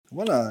I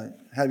want to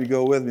have you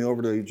go with me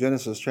over to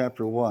Genesis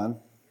chapter 1.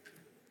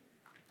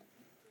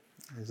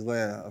 To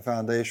lay a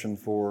foundation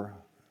for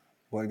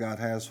what God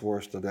has for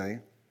us today.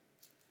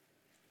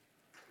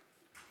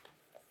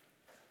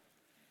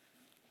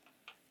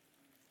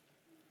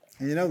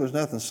 And you know, there's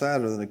nothing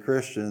sadder than a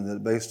Christian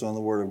that, based on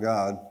the Word of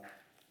God,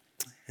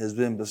 has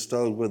been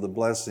bestowed with a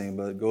blessing,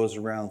 but goes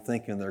around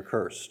thinking they're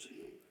cursed.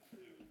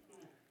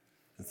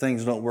 And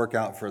things don't work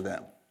out for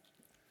them.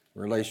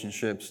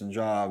 Relationships and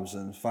jobs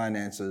and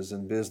finances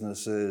and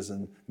businesses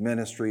and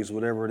ministries,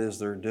 whatever it is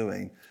they're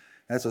doing.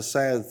 That's a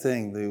sad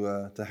thing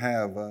to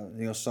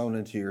have sown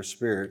into your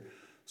spirit.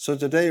 So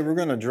today we're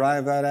going to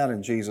drive that out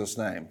in Jesus'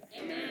 name.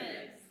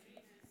 Amen.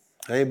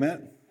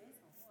 Amen.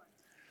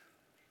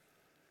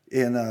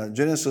 In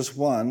Genesis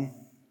 1,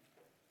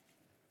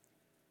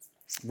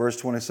 verse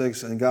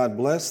 26, and God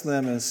blessed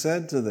them and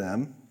said to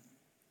them,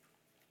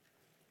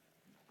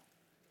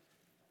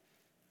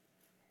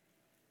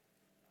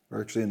 or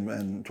actually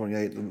in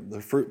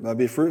 28,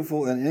 be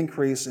fruitful and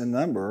increase in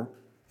number,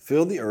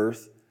 fill the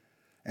earth,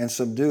 and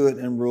subdue it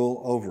and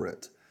rule over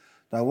it.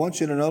 Now I want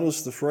you to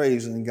notice the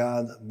phrase, and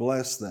God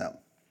blessed them.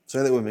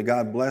 Say that with me,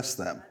 God blessed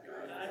them.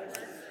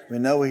 We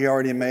know He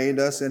already made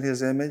us in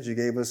His image. He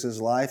gave us His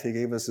life. He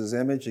gave us His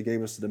image. He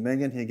gave us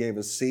dominion. He gave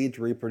us seed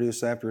to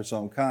reproduce after its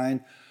own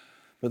kind.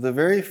 But the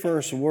very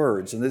first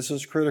words, and this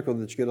is critical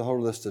that you get a hold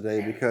of this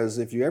today, because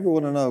if you ever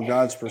want to know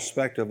God's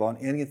perspective on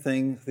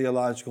anything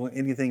theological,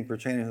 anything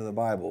pertaining to the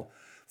Bible,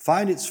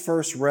 find its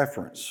first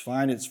reference,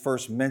 find its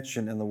first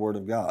mention in the Word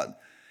of God.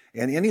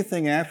 And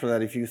anything after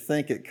that, if you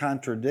think it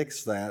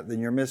contradicts that,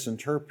 then you're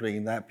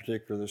misinterpreting that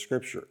particular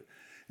scripture.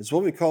 It's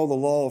what we call the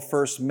law of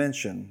first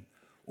mention,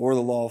 or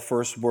the law of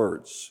first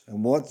words.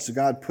 And once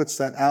God puts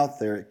that out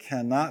there, it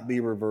cannot be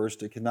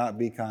reversed, it cannot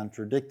be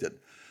contradicted.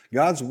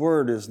 God's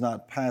word is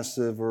not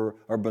passive or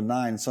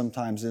benign,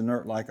 sometimes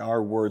inert like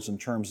our words in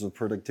terms of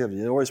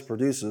productivity. It always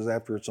produces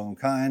after its own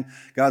kind.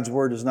 God's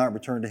word does not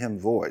return to Him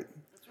void.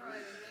 That's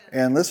right.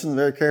 And listen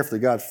very carefully.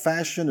 God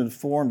fashioned and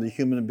formed the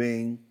human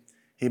being.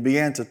 He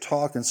began to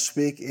talk and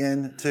speak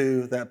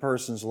into that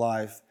person's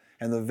life.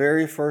 And the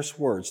very first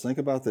words, think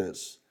about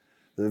this,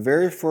 the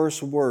very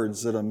first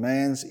words that a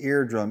man's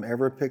eardrum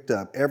ever picked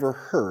up, ever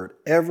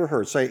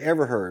heard, say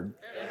ever heard,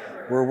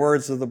 were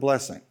words of the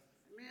blessing.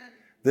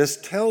 This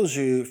tells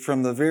you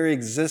from the very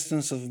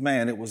existence of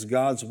man, it was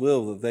God's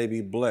will that they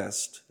be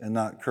blessed and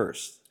not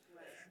cursed.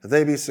 That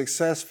they be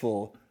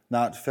successful,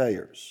 not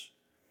failures.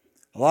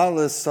 A lot of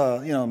this,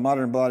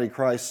 modern body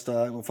Christ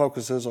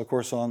focuses, of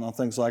course, on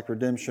things like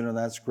redemption, and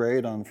that's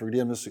great, on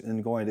forgiveness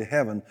and going to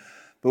heaven.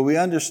 But we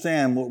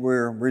understand what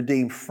we're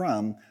redeemed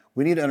from.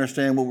 We need to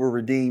understand what we're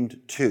redeemed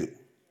to.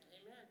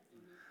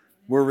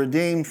 We're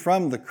redeemed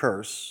from the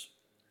curse.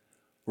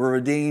 We're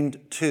redeemed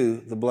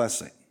to the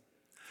blessing.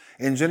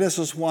 In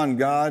Genesis 1,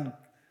 God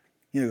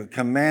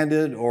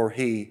commanded, or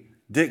He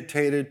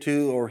dictated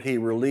to, or He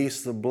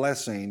released the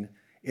blessing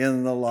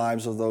in the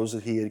lives of those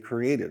that He had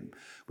created.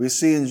 We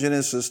see in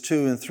Genesis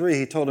 2 and 3,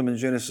 He told them in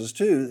Genesis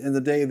 2, in the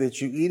day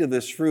that you eat of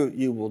this fruit,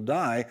 you will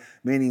die,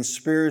 meaning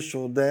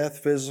spiritual death,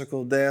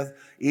 physical death,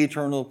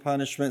 eternal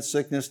punishment,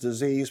 sickness,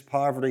 disease,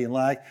 poverty, and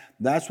lack.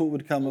 That's what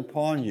would come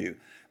upon you.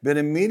 But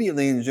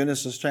immediately in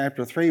Genesis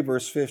chapter 3,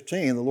 verse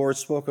 15, the Lord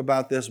spoke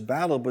about this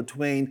battle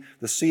between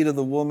the seed of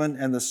the woman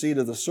and the seed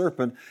of the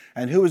serpent,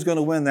 and who was going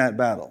to win that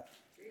battle?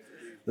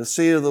 The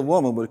seed of the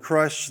woman would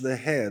crush the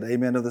head,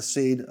 amen, of the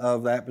seed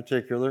of that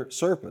particular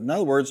serpent. In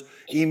other words,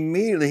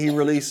 immediately He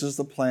releases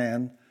the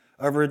plan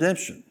of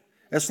redemption.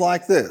 It's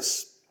like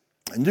this.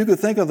 And you could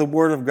think of the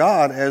Word of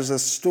God as a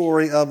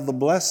story of the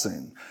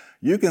blessing.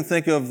 You can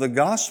think of the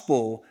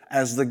gospel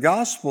as the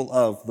gospel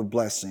of the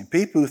blessing.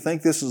 People who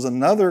think this is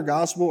another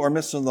gospel are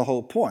missing the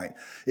whole point.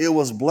 It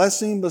was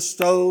blessing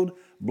bestowed,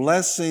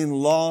 blessing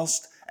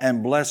lost,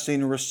 and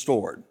blessing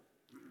restored.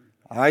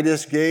 I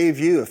just gave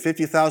you a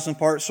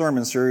 50,000-part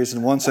sermon series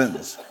in one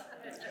sentence.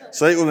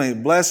 Say it with me.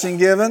 Blessing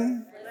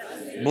given,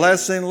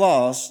 blessing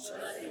lost,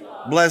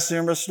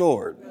 blessing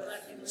restored.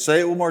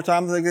 Say it one more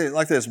time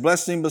like this.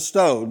 Blessing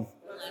bestowed,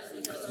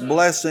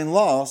 blessing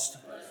lost,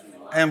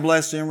 and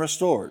blessing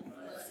restored.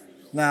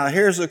 Now,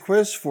 here's a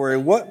quiz for you.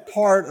 What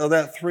part of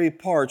that three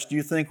parts do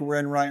you think we're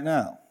in right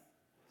now?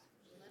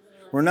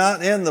 We're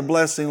not in the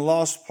blessing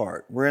lost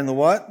part. We're in the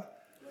what?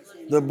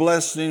 The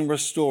blessing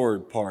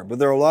restored part. But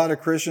there are a lot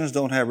of Christians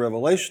don't have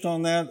revelation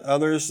on that.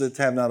 Others that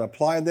have not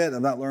applied that,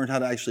 have not learned how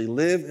to actually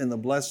live in the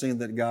blessing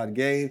that God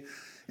gave.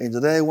 And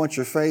today I want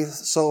your faith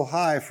so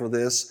high for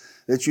this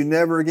that you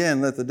never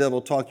again let the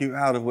devil talk you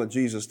out of what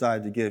Jesus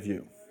died to give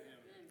you.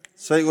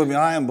 Say it with me.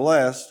 I am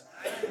blessed.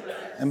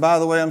 And by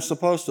the way, I'm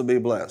supposed to be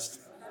blessed.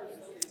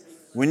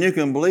 When you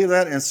can believe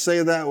that and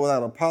say that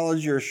without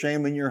apology or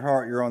shame in your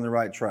heart, you're on the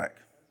right track.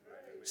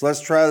 So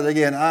let's try that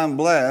again. I'm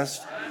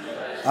blessed.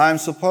 I'm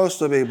supposed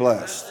to be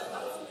blessed.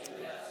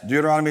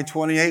 Deuteronomy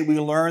 28, we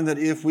learn that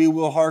if we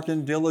will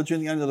hearken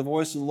diligently unto the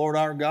voice of the Lord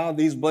our God,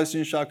 these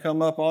blessings shall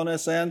come up on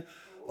us and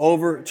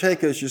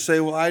overtake us. You say,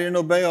 well, I didn't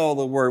obey all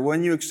the word.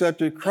 When you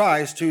accepted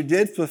Christ, who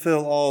did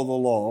fulfill all the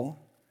law,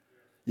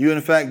 You,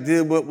 in fact,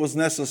 did what was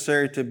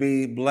necessary to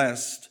be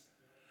blessed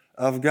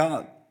of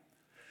God.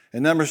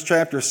 In Numbers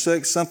chapter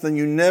 6, something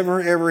you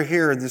never ever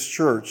hear in this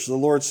church, the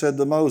Lord said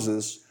to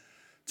Moses,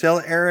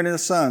 tell Aaron and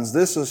his sons,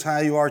 this is how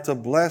you are to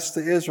bless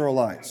the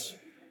Israelites.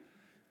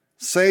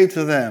 Say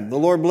to them, the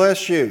Lord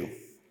bless you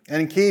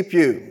and keep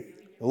you.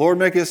 The Lord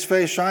make his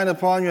face shine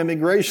upon you and be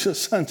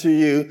gracious unto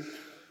you.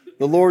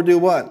 The Lord do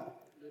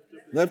what?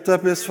 Lift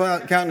up his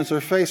countenance or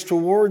face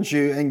towards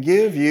you and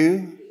give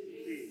you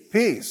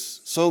peace.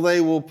 So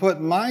they will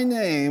put my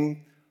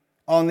name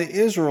on the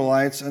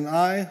Israelites and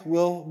I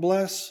will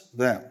bless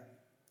them.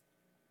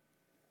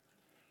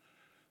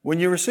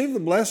 When you receive the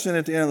blessing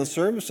at the end of the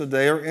service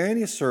today or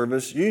any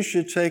service, you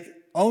should take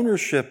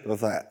ownership of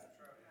that.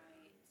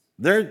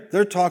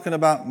 They're talking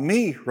about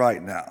me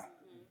right now.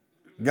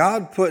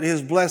 God put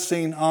his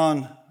blessing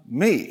on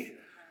me.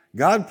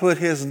 God put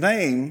his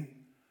name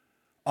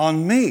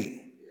on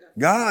me.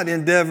 God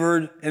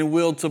endeavored and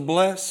willed to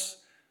bless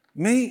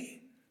me.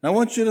 Now, I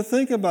want you to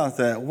think about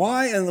that.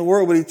 Why in the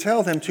world would he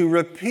tell them to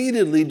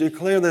repeatedly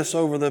declare this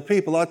over the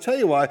people? I'll tell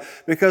you why.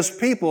 Because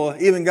people,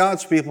 even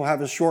God's people, have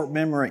a short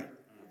memory.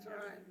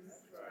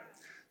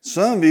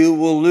 Some of you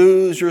will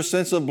lose your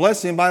sense of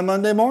blessing by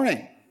Monday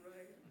morning.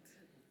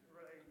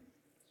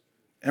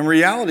 And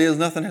reality is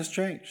nothing has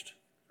changed.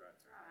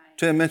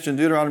 Tim mentioned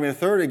Deuteronomy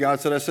 30. God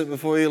said, I set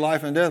before you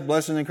life and death,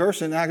 blessing and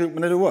cursing. Now I'm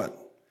going to do what?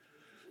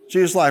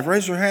 Choose life.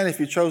 Raise your hand if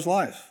you chose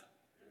life.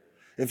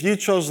 If you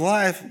chose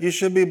life, you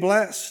should be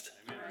blessed.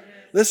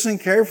 Listen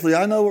carefully.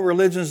 I know what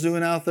religion's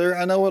doing out there.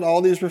 I know what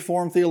all these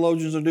Reformed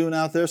theologians are doing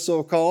out there,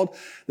 so-called.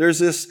 There's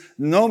this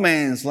no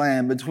man's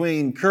land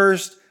between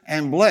cursed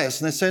and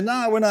blessed. And they say,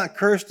 no, we're not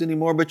cursed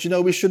anymore, but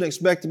we shouldn't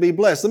expect to be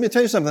blessed. Let me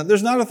tell you something.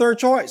 There's not a third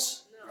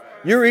choice.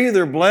 You're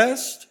either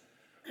blessed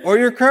or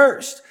you're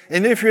cursed.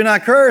 And if you're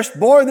not cursed,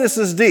 boy, this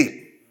is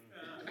deep.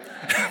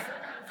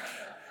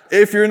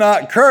 If you're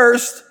not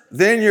cursed,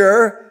 then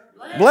you're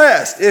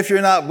blessed. If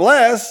you're not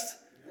blessed,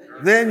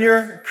 then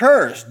you're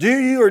cursed. Do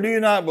you or do you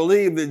not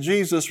believe that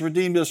Jesus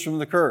redeemed us from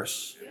the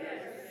curse?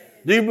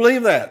 Do you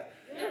believe that?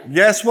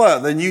 Guess what?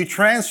 Then you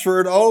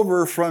transferred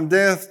over from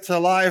death to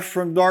life,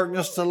 from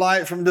darkness to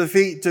light, from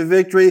defeat to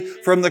victory,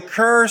 from the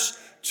curse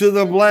to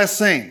the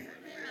blessing.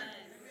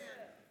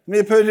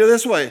 Let me put it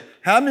this way.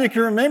 How many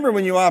can remember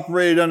when you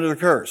operated under the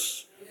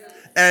curse?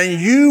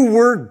 And you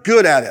were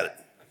good at it.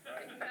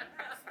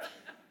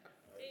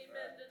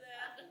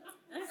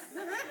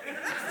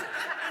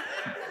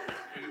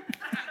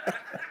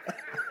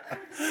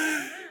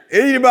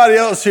 Anybody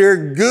else here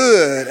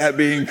good at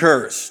being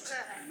cursed?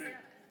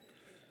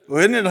 Well,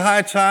 isn't it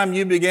high time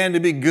you began to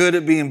be good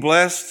at being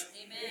blessed?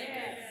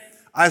 Amen.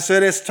 I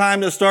said it's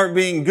time to start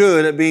being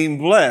good at being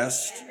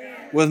blessed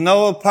with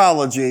no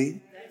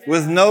apology,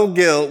 with no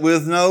guilt,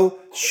 with no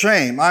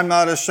shame. I'm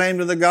not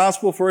ashamed of the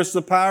gospel, for it's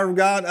the power of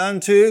God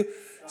unto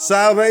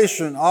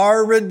salvation,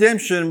 our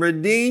redemption,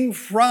 redeemed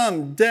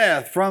from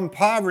death, from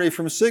poverty,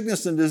 from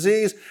sickness and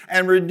disease,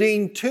 and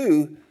redeemed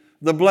to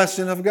the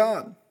blessing of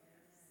God.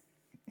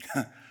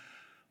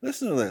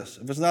 Listen to this.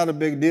 If it's not a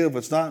big deal, if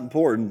it's not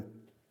important,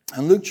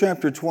 in Luke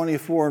chapter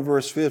 24 and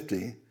verse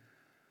 50,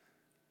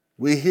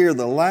 we hear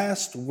the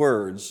last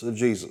words of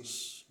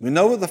Jesus. We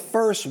know what the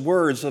first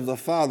words of the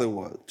Father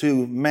were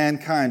to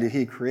mankind that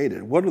he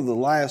created. What are the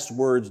last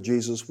words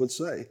Jesus would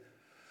say?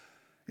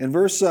 In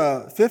verse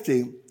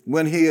 50,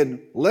 when he had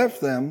led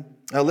them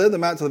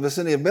out to the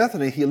vicinity of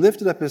Bethany, he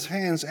lifted up his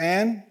hands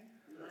and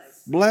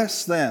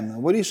blessed them.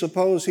 And what do you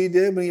suppose he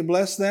did when he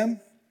blessed them?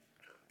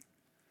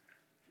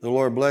 The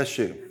Lord bless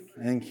you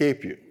and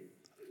keep you.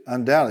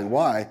 Undoubtedly.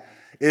 Why?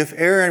 If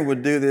Aaron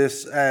would do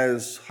this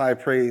as high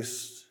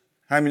priest,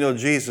 how many know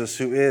Jesus,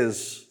 who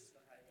is,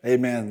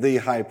 amen, the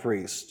high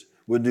priest,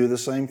 would do the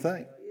same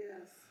thing?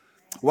 Yes.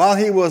 While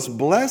he was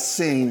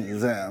blessing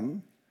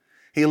them,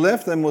 he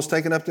left them and was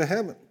taken up to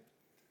heaven.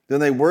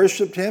 Then they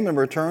worshiped him and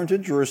returned to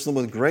Jerusalem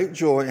with great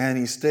joy, and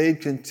he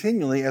stayed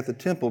continually at the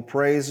temple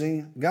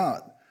praising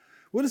God.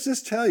 What does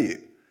this tell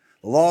you?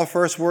 The law of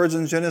first words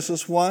in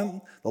Genesis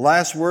 1, the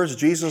last words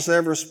Jesus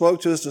ever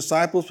spoke to his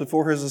disciples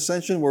before his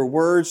ascension were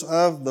words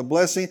of the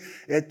blessing.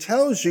 It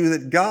tells you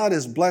that God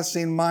is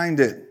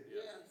blessing-minded.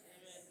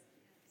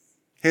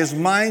 His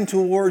mind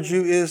towards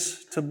you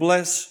is to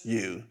bless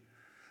you,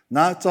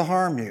 not to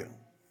harm you.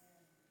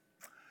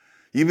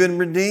 You've been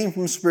redeemed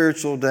from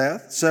spiritual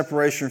death,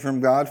 separation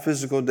from God,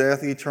 physical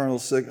death, eternal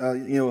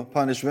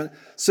punishment,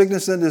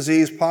 sickness and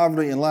disease,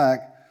 poverty and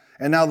lack.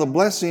 And now the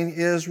blessing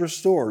is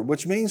restored,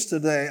 which means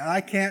today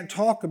I can't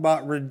talk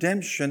about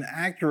redemption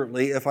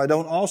accurately if I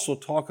don't also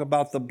talk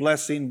about the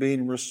blessing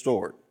being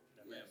restored.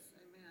 Amen.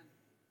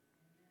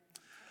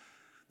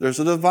 There's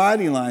a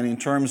dividing line in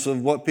terms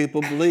of what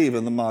people believe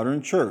in the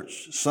modern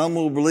church. Some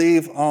will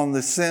believe on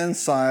the sin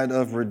side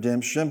of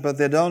redemption, but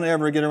they don't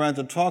ever get around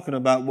to talking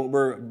about what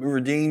we're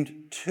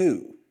redeemed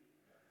to.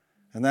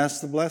 And that's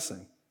the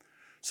blessing.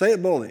 Say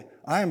it boldly.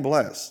 I am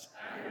blessed.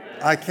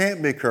 I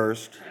can't be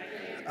cursed.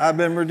 I've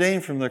been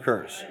redeemed from the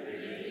curse.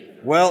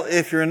 Well,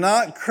 if you're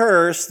not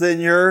cursed, then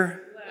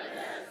you're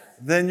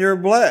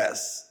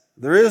blessed.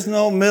 There is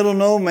no middle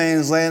no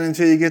man's land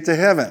until you get to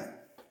heaven.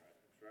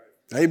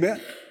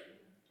 Amen.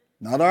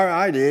 Not our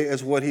idea.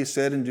 It's what he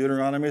said in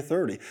Deuteronomy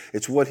 30.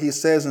 It's what he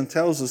says and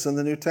tells us in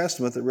the New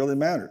Testament that really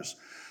matters.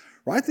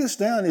 Write this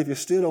down if you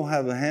still don't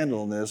have a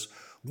handle on this.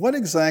 What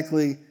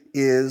exactly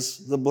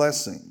is the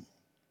blessing?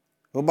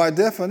 Well, by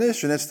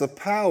definition, it's the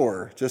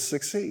power to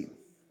succeed.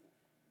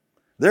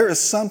 There is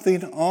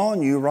something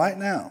on you right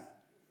now.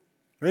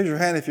 Raise your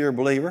hand if you're a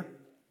believer.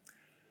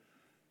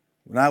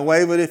 When I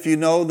wave it, if you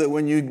know that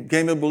when you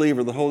became a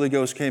believer, the Holy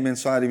Ghost came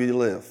inside of you to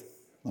live.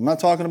 I'm not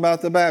talking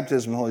about the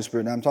baptism of the Holy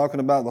Spirit. Now I'm talking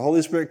about the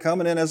Holy Spirit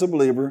coming in as a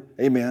believer,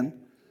 amen,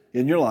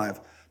 in your life.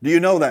 Do you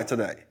know that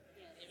today?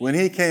 When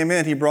he came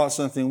in, he brought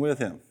something with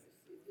him.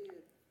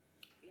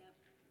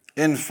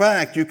 In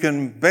fact, you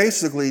can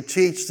basically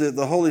teach that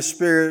the Holy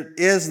Spirit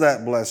is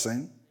that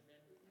blessing.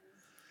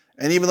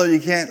 And even though you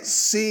can't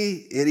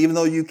see it, even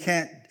though you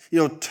can't,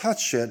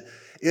 touch it,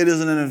 it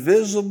is an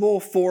invisible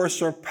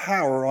force or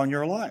power on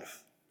your life.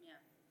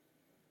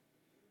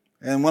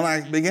 And when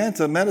I began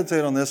to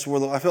meditate on this,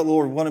 where I felt the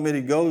Lord wanted me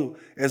to go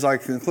as I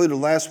concluded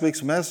last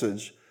week's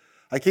message,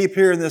 I keep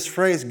hearing this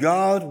phrase,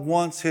 God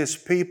wants his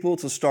people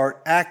to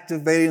start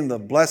activating the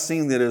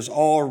blessing that is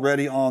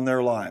already on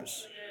their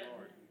lives.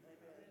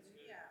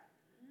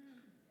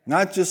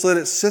 Not just let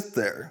it sit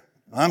there.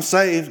 I'm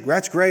saved,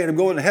 that's great, I'm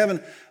going to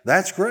heaven,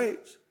 that's great.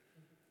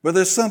 But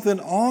there's something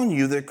on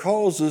you that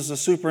causes the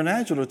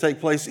supernatural to take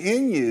place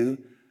in you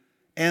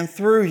and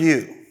through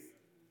you.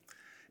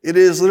 It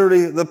is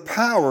literally the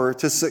power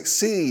to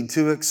succeed,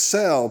 to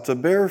excel, to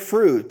bear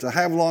fruit, to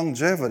have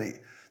longevity,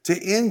 to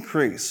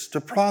increase,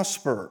 to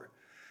prosper.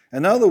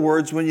 In other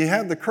words, when you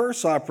had the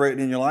curse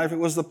operating in your life, it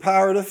was the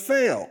power to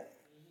fail.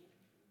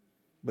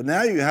 But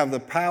now you have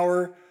the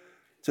power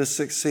to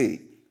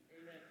succeed.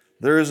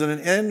 There is an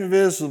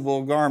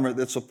invisible garment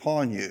that's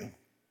upon you.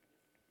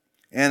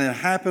 And it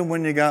happened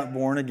when you got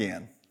born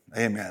again.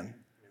 Amen.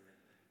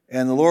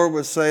 And the Lord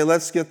would say,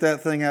 let's get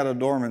that thing out of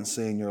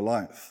dormancy in your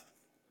life.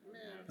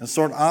 And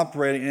start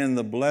operating in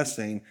the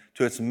blessing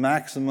to its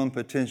maximum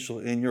potential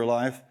in your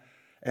life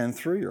and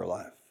through your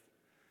life.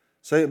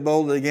 Say it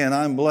boldly again,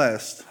 I'm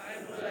blessed.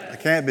 I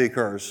can't be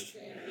cursed.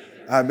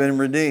 I've been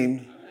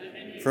redeemed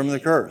from the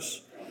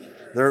curse.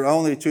 There are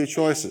only two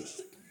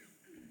choices.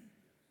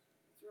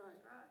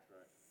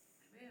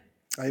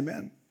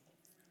 Amen.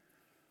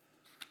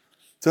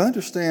 To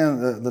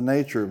understand the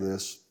nature of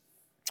this,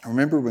 I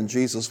remember when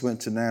Jesus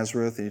went to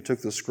Nazareth and he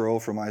took the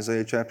scroll from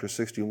Isaiah chapter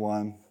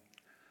 61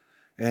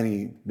 and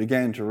he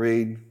began to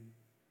read.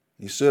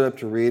 He stood up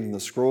to read, and the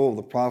scroll of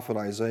the prophet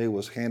Isaiah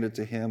was handed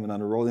to him, and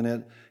unrolling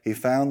it, he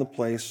found the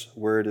place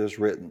where it is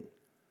written.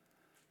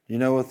 You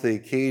know what the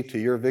key to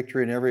your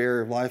victory in every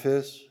area of life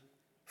is?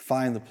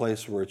 Find the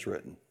place where it's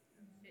written.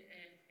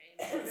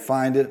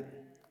 Find it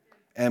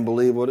and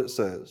believe what it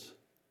says.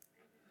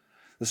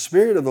 The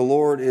Spirit of the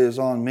Lord is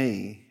on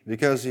me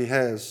because he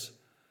has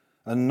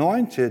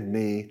anointed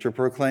me to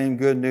proclaim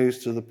good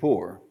news to the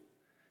poor.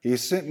 He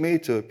sent me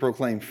to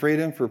proclaim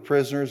freedom for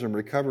prisoners and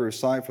recovery of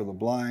sight for the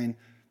blind,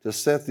 to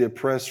set the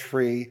oppressed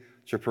free,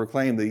 to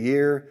proclaim the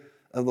year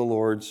of the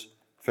Lord's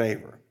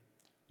favor.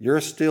 You're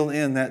still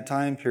in that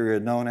time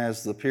period known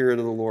as the period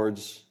of the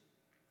Lord's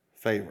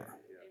favor.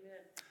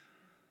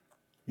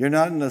 You're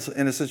not in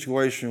a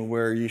situation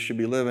where you should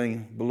be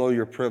living below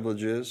your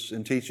privileges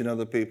and teaching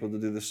other people to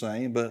do the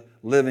same, but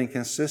living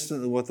consistent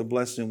with what the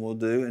blessing will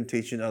do and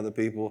teaching other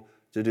people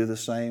to do the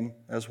same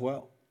as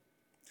well.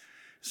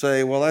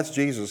 Say, well, that's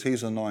Jesus.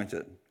 He's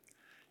anointed.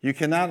 You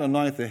cannot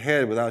anoint the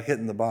head without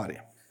hitting the body.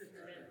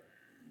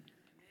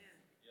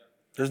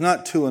 There's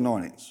not 2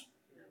 anointings,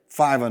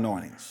 5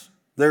 anointings.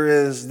 There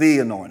is the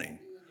anointing.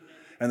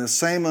 And the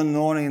same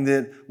anointing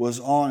that was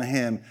on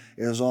him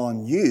is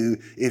on you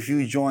if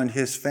you joined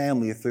his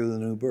family through the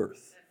new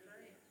birth.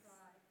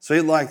 Say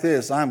it like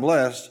this, I'm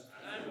blessed,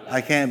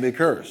 I can't be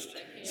cursed.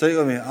 Say it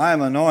with me,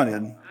 I'm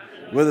anointed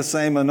with the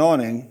same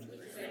anointing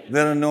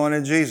that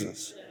anointed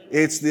Jesus.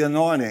 It's the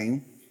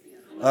anointing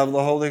of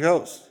the Holy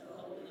Ghost.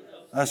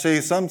 I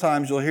see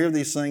sometimes you'll hear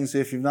these things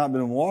if you've not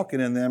been walking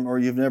in them or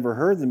you've never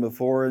heard them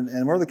before.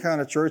 And we're the kind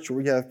of church where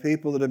we have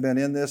people that have been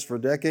in this for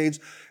decades,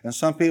 and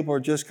some people are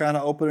just kind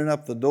of opening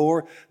up the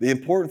door. The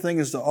important thing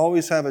is to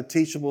always have a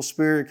teachable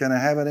spirit. Can I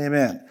have an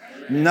amen?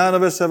 None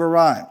of us have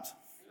arrived.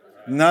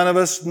 None of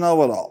us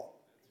know it all.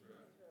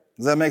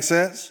 Does that make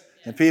sense?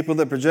 And people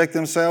that project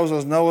themselves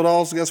as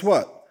know-it-alls, guess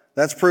what?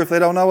 That's proof they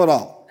don't know it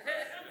all.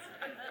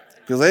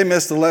 Because they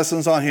missed the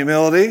lessons on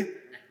humility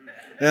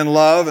and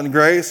love and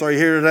grace. Are you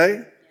here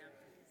today?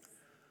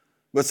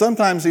 But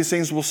sometimes these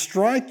things will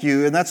strike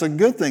you, and that's a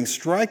good thing.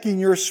 Striking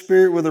your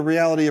spirit with the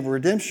reality of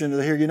redemption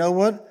to hear, you know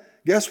what?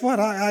 Guess what?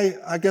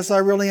 I guess I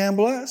really am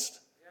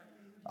blessed.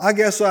 I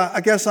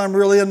guess I'm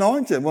really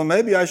anointed. Well,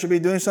 maybe I should be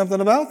doing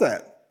something about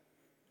that.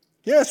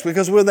 Yes,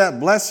 because with that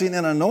blessing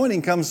and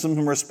anointing comes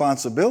some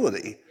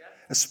responsibility,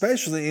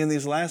 especially in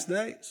these last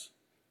days.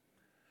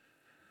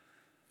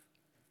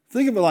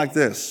 Think of it like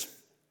this.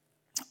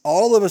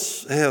 All of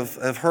us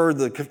have heard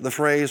the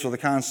phrase or the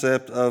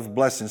concept of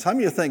blessings. How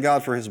many of you thank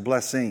God for his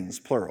blessings,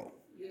 plural?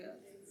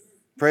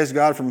 Praise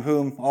God from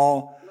whom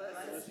all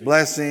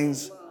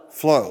blessings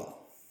flow. Do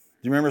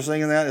you remember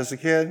singing that as a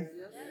kid?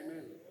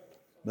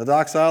 The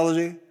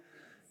doxology?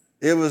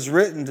 It was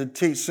written to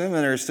teach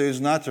seminary students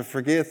not to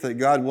forget that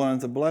God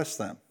wanted to bless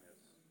them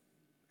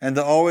and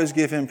to always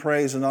give him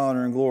praise and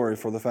honor and glory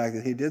for the fact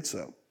that he did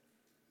so.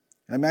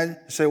 Imagine,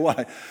 you say,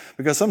 why?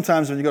 Because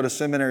sometimes when you go to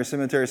seminary,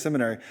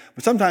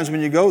 but sometimes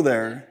when you go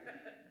there,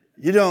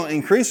 you don't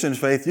increase in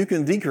faith, you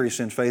can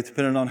decrease in faith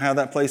depending on how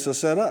that place is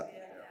set up.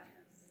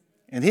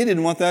 And he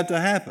didn't want that to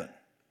happen.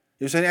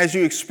 You're saying, as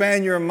you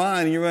expand your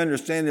mind and your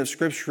understanding of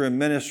Scripture and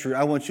ministry,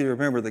 I want you to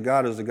remember that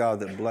God is the God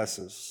that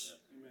blesses.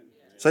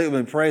 Say it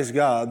with me, praise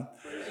God,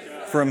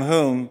 from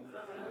whom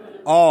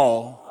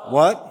all,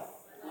 what?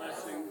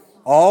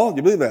 All, do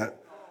you believe that?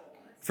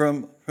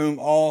 From whom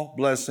all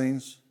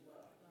blessings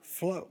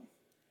flow.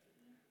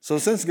 So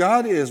since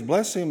God is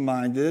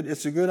blessing-minded,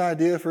 it's a good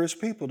idea for his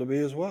people to be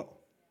as well.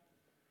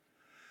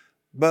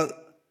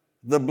 But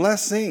the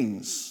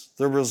blessings,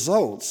 the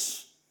results,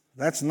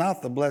 that's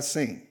not the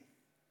blessing.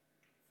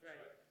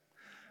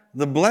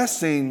 The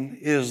blessing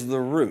is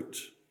the root.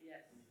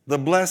 The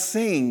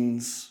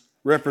blessings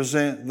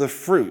represent the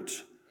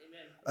fruit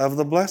of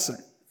the blessing.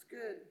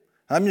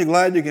 How many are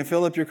glad you can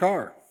fill up your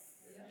car?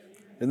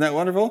 Isn't that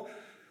wonderful?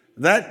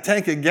 That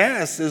tank of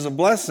gas is a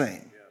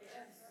blessing.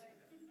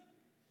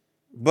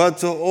 But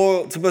to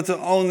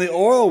own the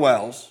oil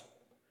wells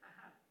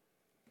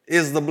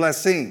is the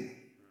blessing.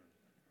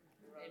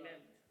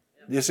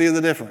 Do you see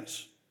the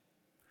difference?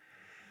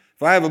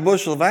 If I have a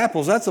bushel of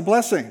apples, that's a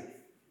blessing.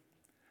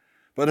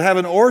 But to have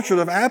an orchard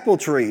of apple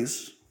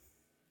trees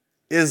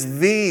is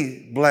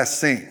the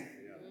blessing.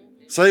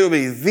 So it will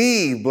be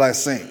the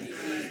blessing.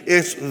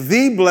 It's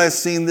the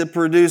blessing that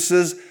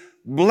produces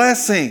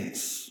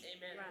blessings.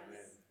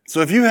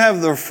 So if you have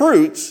the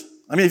fruits,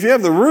 if you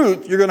have the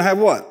root, you're going to have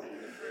what?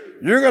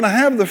 You're going to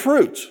have the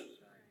fruit.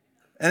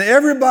 And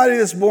everybody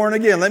that's born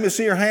again, let me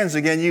see your hands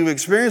again. You've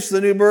experienced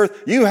the new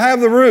birth. You have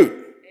the root.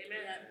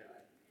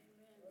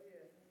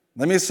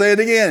 Let me say it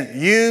again.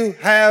 You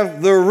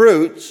have the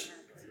root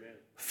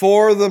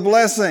for the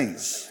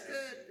blessings.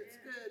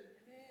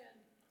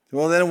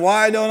 Well, then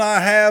why don't I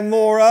have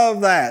more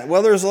of that?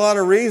 Well, there's a lot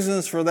of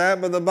reasons for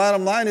that, but the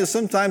bottom line is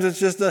sometimes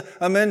it's just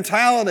a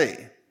mentality.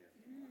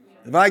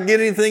 If I get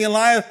anything in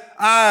life,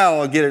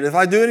 I'll get it. If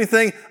I do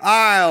anything,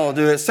 I'll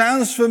do it.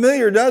 Sounds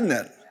familiar, doesn't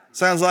it?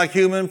 Sounds like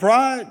human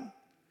pride.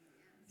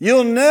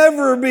 You'll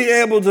never be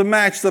able to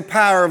match the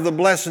power of the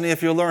blessing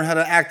if you learn how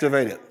to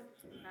activate it.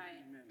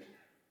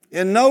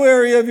 In no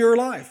area of your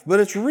life, but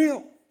it's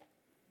real.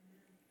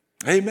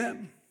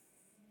 Amen.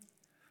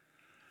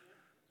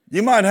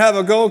 You might have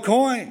a gold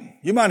coin.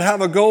 You might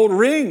have a gold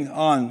ring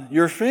on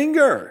your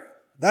finger.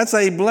 That's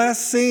a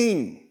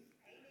blessing.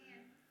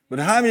 But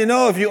how many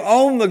know if you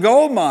own the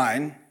gold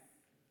mine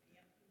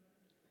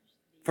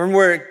from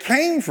where it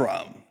came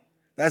from,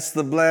 that's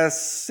the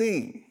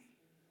blessing.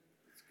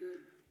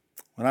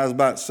 When I was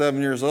about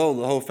 7 years old,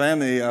 the whole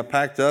family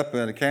packed up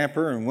in a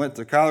camper and went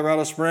to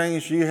Colorado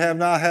Springs. You have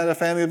not had a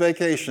family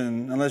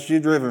vacation unless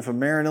you've driven from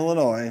Marion,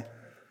 Illinois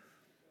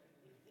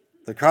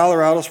to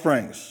Colorado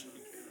Springs.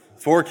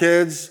 4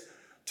 kids,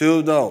 2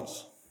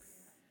 adults.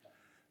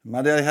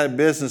 My dad had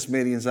business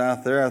meetings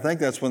out there. I think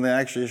that's when they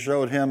actually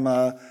showed him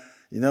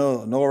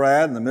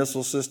NORAD and the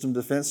missile system,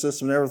 defense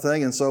system and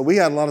everything. And so we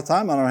had a lot of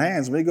time on our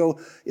hands. We go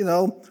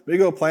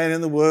playing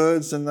in the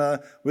woods and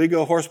we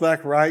go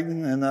horseback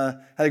riding and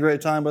had a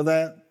great time with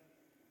that.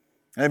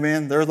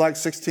 Amen. There's like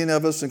 16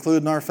 of us,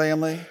 including our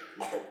family.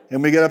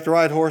 And we get up to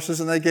ride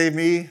horses and they gave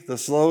me the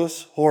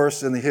slowest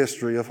horse in the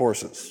history of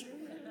horses.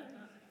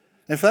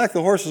 In fact,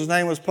 the horse's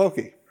name was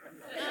Pokey.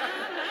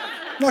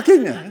 I'm not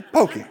kidding you,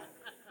 Pokey.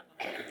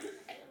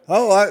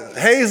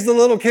 Hayes the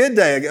Little Kid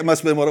Day. It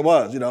must have been what it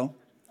was,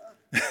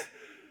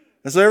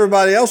 And so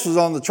everybody else was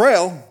on the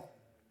trail.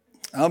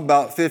 I'm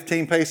about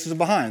 15 paces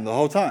behind the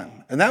whole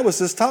time. And that was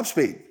his top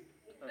speed.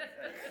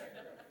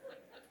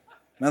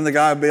 And the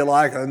guy would be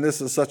like, and this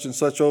is such and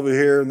such over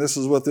here, and this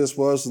is what this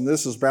was, and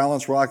this is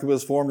Balance Rock. It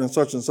was formed in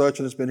such and such,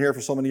 and it's been here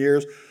for so many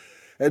years.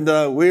 And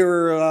we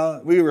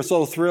were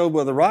so thrilled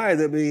with the ride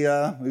that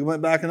we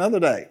went back another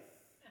day.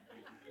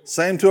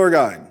 Same tour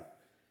guide.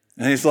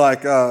 And he's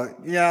like,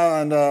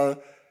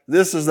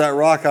 this is that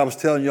rock I was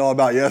telling you all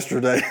about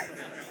yesterday.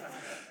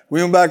 We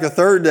went back a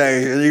third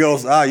day, and he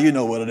goes, you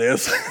know what it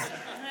is.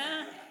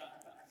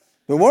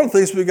 But one of the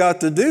things we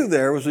got to do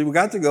there was we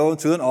got to go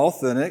into an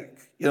authentic,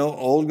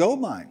 old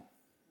gold mine.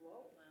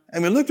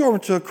 And we looked over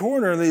to a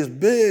corner, and these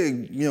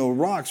big,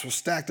 rocks were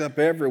stacked up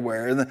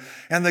everywhere.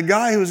 And the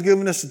guy who was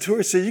giving us the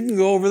tour said, you can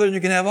go over there and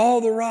you can have all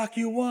the rock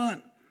you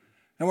want.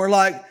 And we're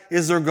like,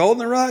 is there gold in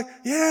the rock?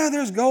 Yeah,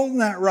 there's gold in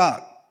that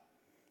rock.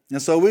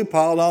 And so we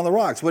piled on the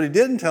rocks. What he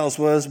didn't tell us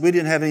was we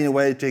didn't have any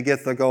way to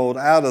get the gold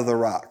out of the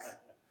rock.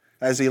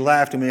 As he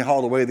laughed and he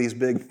hauled away these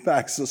big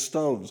packs of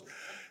stones.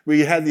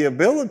 We had the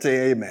ability,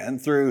 amen,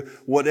 through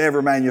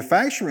whatever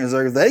manufacturing is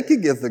there, they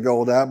could get the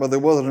gold out, but there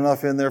wasn't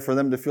enough in there for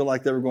them to feel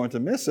like they were going to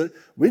miss it.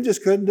 We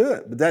just couldn't do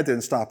it, but that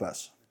didn't stop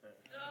us.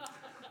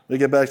 We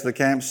get back to the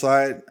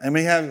campsite, and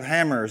we have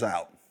hammers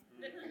out.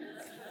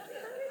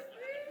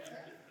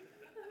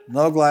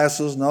 No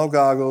glasses, no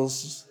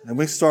goggles. And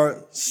we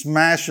start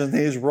smashing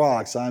these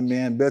rocks. I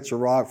mean, bits of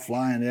rock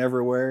flying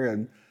everywhere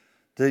and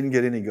didn't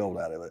get any gold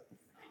out of it.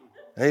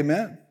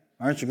 Amen.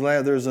 Aren't you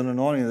glad there's an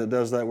anointing that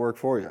does that work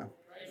for you?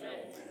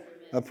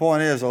 The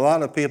point is, a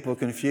lot of people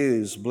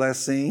confuse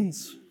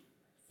blessings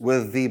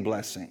with the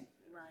blessing.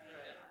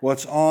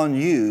 What's on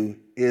you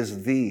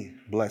is the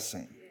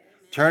blessing.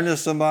 Turn to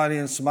somebody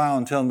and smile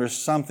and tell them there's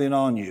something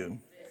on you.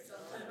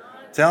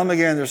 Tell them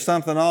again, there's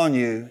something on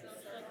you.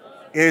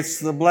 It's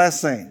the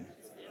blessing.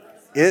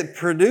 It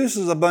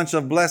produces a bunch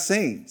of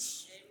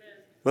blessings.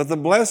 But the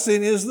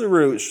blessing is the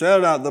root. Shout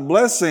it out. The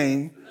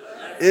blessing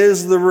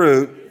is the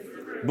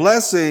root.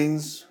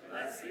 Blessings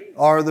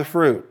are the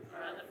fruit.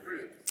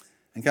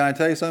 And can I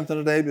tell you something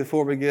today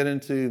before we get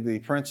into the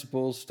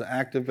principles to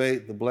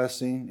activate the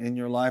blessing in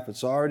your life?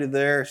 It's already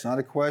there. It's not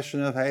a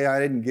question of, hey, I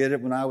didn't get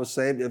it when I was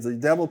saved. If the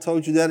devil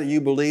told you that and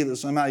you believe that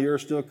somehow you're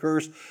still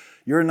cursed,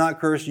 you're not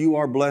cursed. You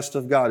are blessed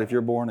of God if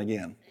you're born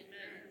again.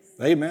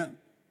 Amen.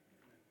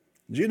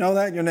 Did you know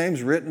that? Your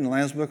name's written in the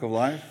Lamb's Book of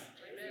Life?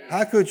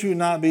 How could you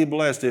not be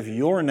blessed if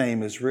your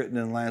name is written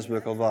in the Lamb's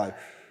Book of Life?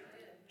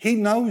 He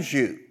knows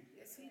you.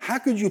 How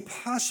could you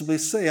possibly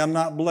say I'm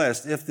not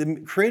blessed if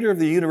the creator of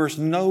the universe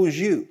knows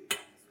you?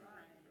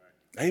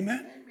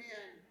 Amen.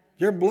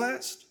 You're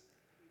blessed.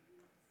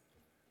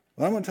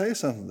 Well, I'm going to tell you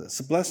something.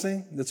 This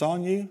blessing that's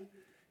on you,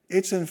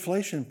 it's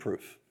inflation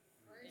proof.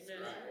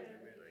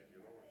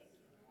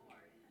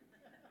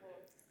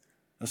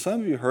 Now,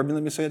 some of you heard me.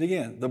 Let me say it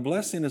again. The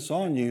blessing that's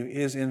on you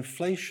is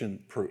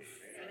inflation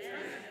proof.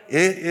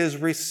 It is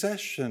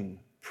recession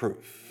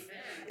proof.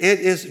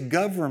 It is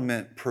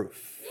government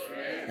proof.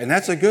 And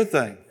that's a good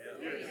thing.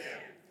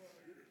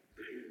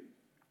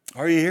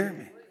 Are you hearing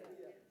me?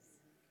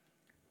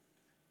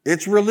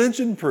 It's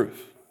religion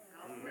proof.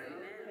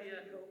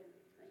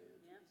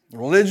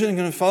 Religion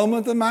can foam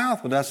at the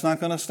mouth, but that's not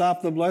going to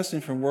stop the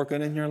blessing from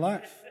working in your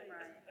life.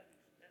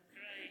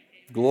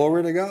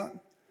 Glory to God.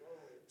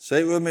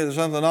 Say it with me, there's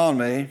something on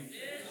me,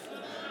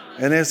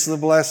 and it's the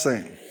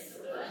blessing.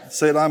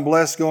 Say it, I'm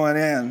blessed going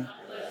in.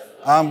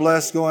 I'm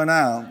blessed going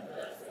out.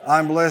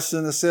 I'm blessed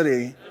in the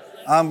city.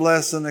 I'm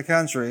blessed in the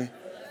country.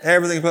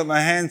 Everything I put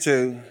my hand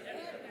to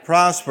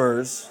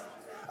prospers.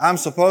 I'm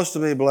supposed to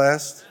be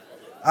blessed.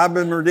 I've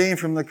been redeemed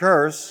from the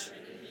curse,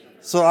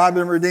 so I've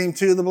been redeemed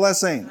to the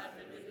blessing.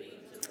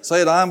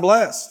 Say it, I'm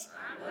blessed.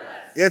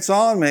 It's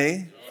on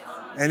me,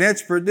 and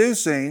it's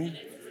producing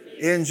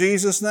in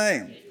Jesus'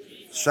 name.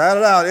 Shout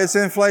it out. It's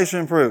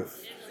inflation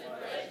proof.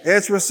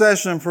 It's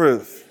recession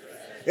proof.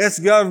 It's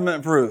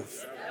government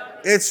proof.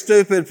 It's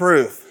stupid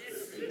proof.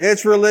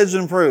 It's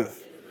religion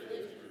proof.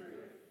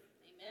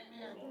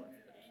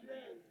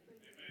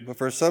 But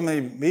for so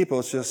many people,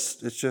 it's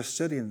just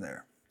sitting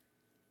there.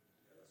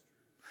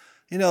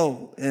 You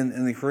know,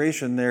 in the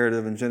creation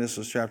narrative in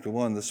Genesis chapter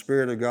 1, the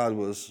Spirit of God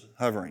was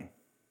hovering.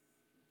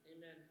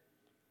 Amen.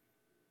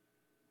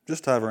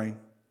 Just hovering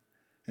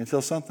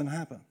until something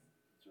happened.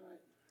 That's right.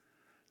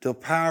 Till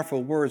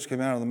powerful words came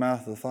out of the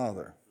mouth of the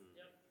Father.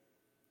 Yep.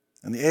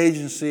 And the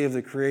agency of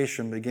the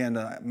creation began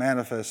to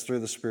manifest through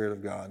the Spirit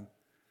of God.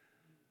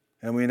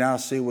 And we now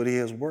see what He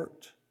has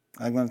worked.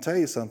 I'm going to tell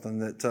you something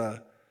that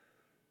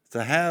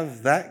to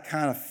have that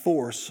kind of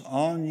force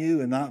on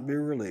you and not be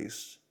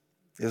released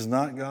is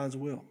not God's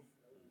will.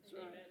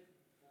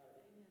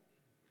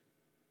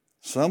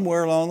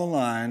 Somewhere along the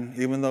line,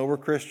 even though we're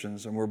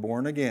Christians and we're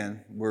born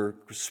again, we're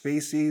a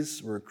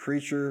species, we're a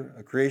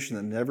creation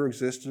that never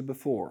existed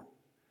before.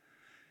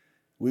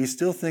 We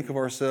still think of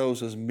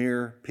ourselves as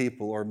mere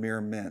people or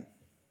mere men.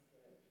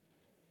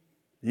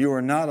 You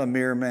are not a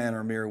mere man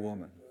or mere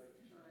woman.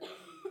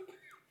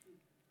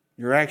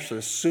 You're actually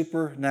a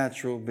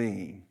supernatural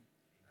being.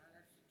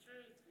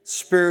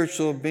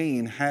 Spiritual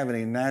being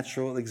having a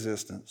natural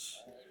existence.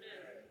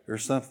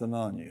 There's something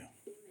on you.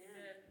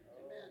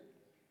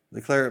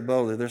 Declare it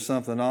boldly. There's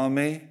something on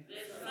me,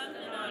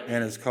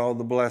 and it's called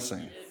the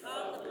blessing.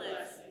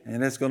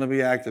 And it's going to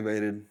be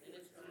activated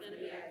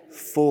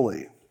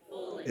fully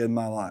in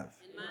my life.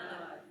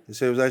 You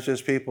say, was that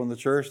just people in the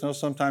church? No,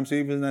 sometimes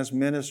even as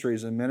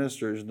ministries and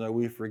ministers,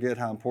 we forget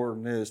how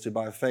important it is to,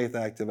 by faith,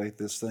 activate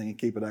this thing and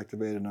keep it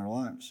activated in our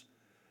lives.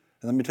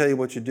 And let me tell you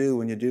what you do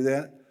when you do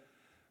that.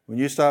 When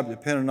you stop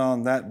depending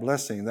on that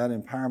blessing, that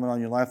empowerment on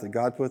your life that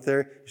God put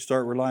there, you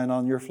start relying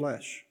on your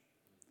flesh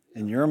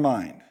and your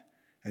mind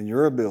and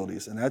your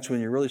abilities, and that's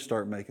when you really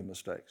start making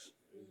mistakes.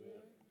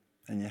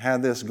 And you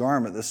have this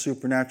garment, this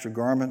supernatural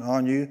garment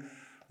on you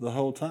the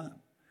whole time.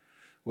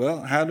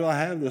 Well, how do I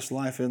have this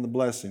life in the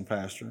blessing,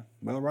 Pastor?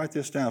 Well, write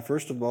this down.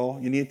 First of all,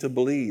 you need to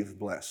believe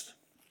blessed.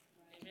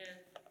 Amen.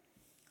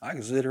 I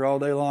can sit here all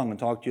day long and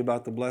talk to you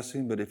about the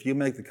blessing, but if you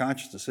make the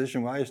conscious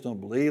decision, well, I just don't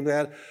believe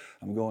that,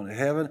 I'm going to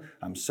heaven,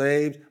 I'm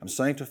saved, I'm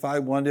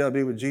sanctified, one day I'll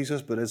be with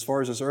Jesus, but as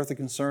far as this earth is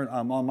concerned,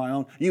 I'm on my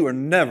own. You are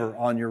never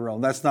on your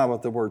own. That's not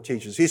what the Word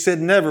teaches. He said,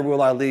 never will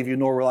I leave you,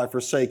 nor will I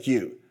forsake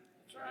you.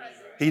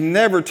 He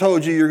never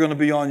told you you're going to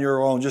be on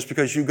your own just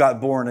because you got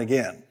born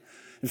again.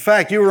 In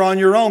fact, you were on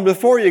your own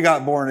before you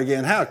got born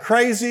again. How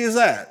crazy is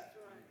that?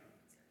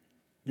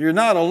 You're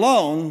not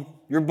alone.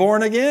 You're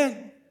born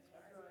again.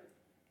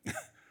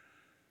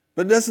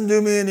 But it doesn't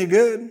do me any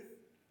good.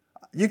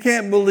 You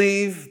can't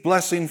believe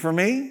blessing for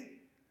me,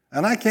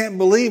 and I can't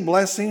believe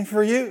blessing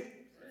for you.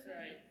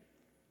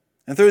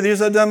 And through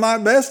these, I've done my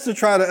best to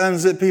try to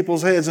unzip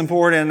people's heads and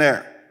pour it in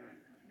there.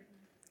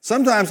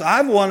 Sometimes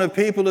I've wanted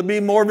people to be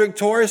more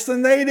victorious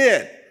than they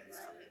did.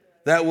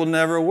 That will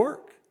never work.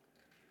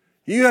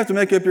 You have to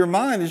make up your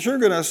mind that you're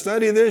going to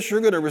study this, you're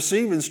going to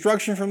receive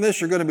instruction from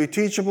this, you're going to be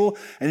teachable,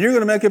 and you're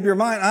going to make up your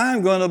mind,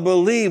 I'm going to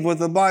believe what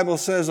the Bible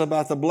says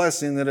about the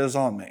blessing that is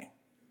on me.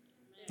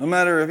 No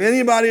matter if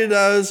anybody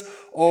does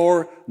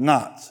or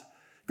not.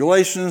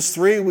 Galatians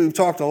 3, we've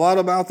talked a lot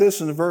about this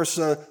in verse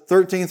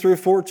 13 through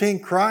 14.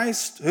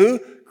 Christ, who?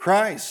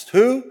 Christ,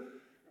 who?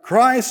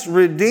 Christ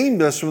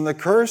redeemed us from the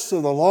curse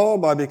of the law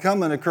by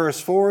becoming a curse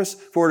for us.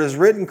 For it is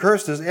written,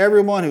 cursed is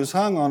everyone who's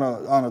hung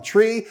on a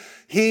tree.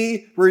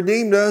 He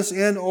redeemed us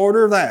in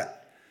order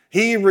that.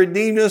 He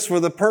redeemed us for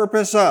the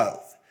purpose of.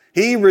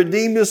 He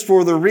redeemed us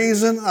for the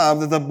reason of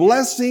that the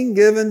blessing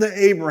given to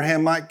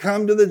Abraham might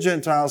come to the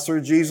Gentiles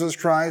through Jesus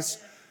Christ,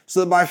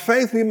 so that by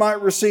faith we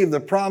might receive the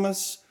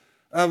promise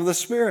of the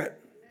Spirit.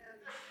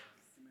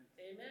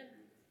 Amen.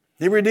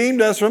 He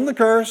redeemed us from the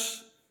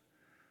curse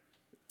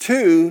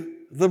to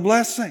the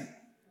blessing.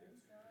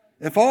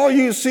 If all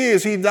you see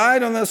is He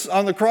died on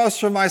the cross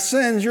for my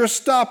sins, you're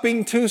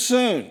stopping too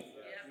soon.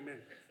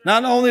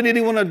 Not only did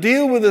He want to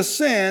deal with the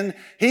sin,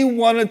 He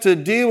wanted to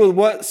deal with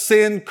what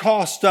sin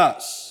cost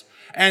us.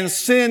 And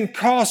sin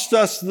cost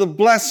us the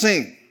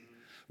blessing.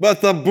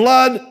 But the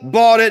blood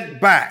bought it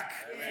back.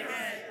 Amen.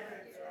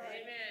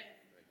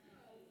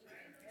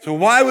 So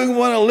why we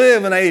want to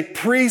live in a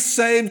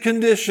pre-saved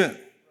condition?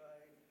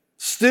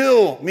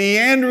 Still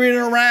meandering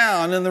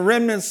around in the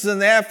remnants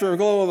and the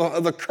afterglow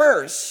of the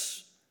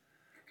curse,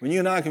 when you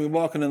and I can be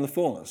walking in the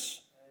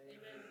fullness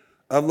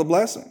of the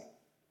blessing.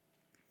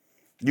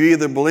 You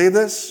either believe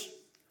this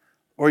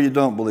or you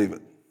don't believe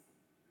it.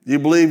 You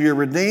believe you're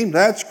redeemed?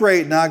 That's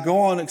great. Now go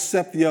on and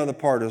accept the other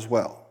part as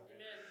well.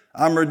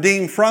 I'm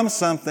redeemed from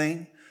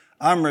something.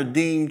 I'm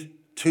redeemed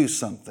to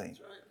something.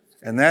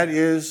 And that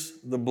is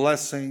the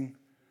blessing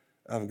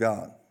of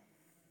God.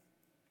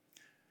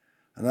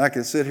 And I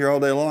can sit here all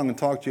day long and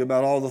talk to you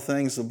about all the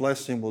things the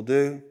blessing will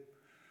do.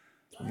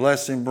 The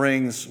blessing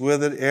brings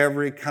with it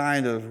every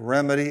kind of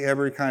remedy,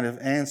 every kind of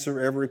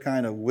answer, every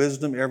kind of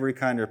wisdom, every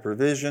kind of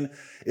provision.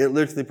 It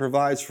literally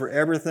provides for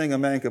everything a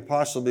man could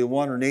possibly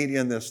want or need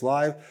in this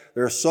life.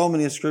 There are so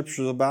many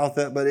scriptures about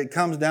that, but it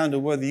comes down to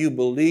whether you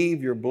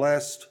believe you're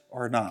blessed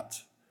or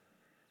not.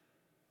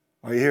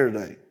 Are you here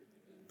today?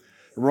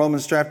 In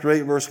Romans chapter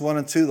 8, verse 1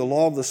 and 2, the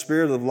law of the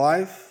Spirit of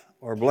life,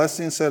 or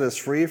blessing, set us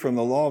free from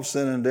the law of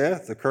sin and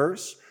death, the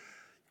curse.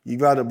 You've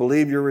got to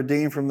believe you're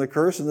redeemed from the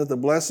curse and that the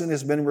blessing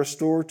has been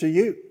restored to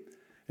you.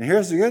 And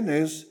here's the good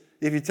news.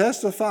 If you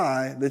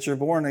testify that you're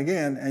born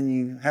again and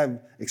you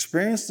have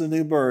experienced the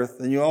new birth,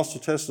 then you also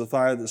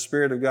testify that the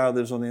Spirit of God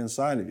lives on the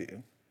inside of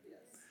you.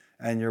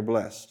 And you're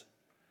blessed.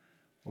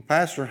 Well,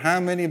 Pastor,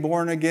 how many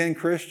born again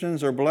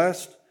Christians are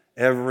blessed?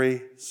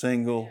 Every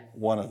single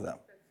one of them.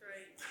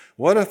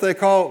 What if they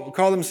call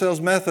themselves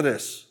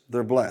Methodists?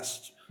 They're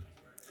blessed.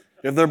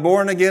 If they're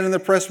born again and they're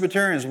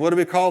Presbyterians, what do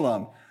we call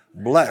them?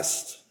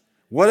 Blessed.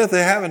 What if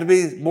they happen to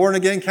be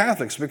born-again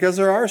Catholics? Because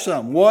there are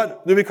some.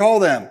 What do we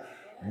call them?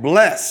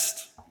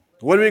 Blessed.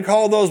 What do we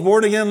call those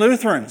born-again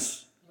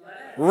Lutherans?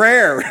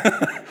 Rare.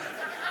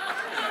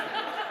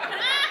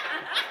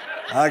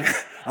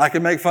 I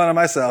can make fun of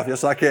myself.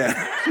 Yes, I can.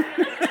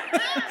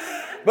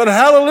 But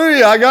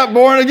hallelujah, I got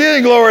born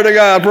again. Glory to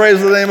God. Praise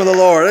the name of the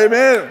Lord.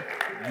 Amen.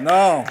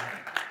 No.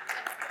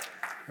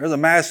 There's a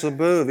massive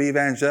move of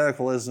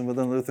evangelicalism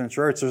within the Lutheran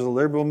Church. There's a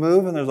liberal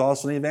move and there's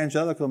also an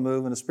evangelical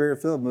move and a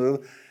spirit-filled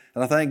move.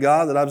 And I thank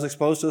God that I was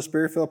exposed to a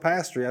spirit-filled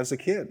pastor as a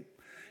kid. You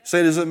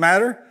say, does it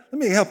matter? Let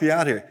me help you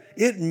out here.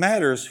 It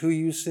matters who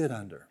you sit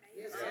under.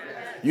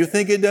 You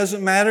think it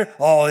doesn't matter?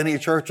 Oh, any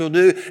church will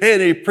do.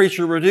 Any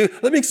preacher will do.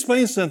 Let me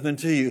explain something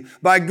to you.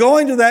 By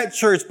going to that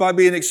church, by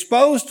being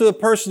exposed to a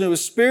person who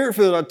is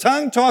spirit-filled, a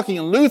tongue-talking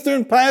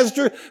Lutheran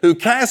pastor who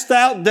cast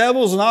out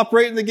devils and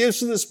operated in the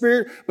gifts of the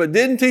Spirit, but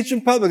didn't teach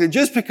them publicly.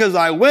 Just because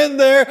I went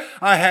there,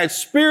 I had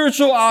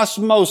spiritual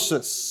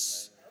osmosis.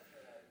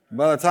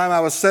 By the time I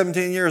was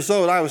 17 years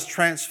old, I was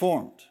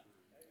transformed.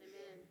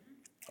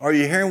 Are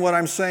you hearing what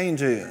I'm saying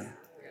to you?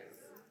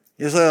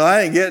 You say, well,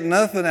 I ain't getting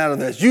nothing out of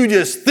this. You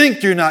just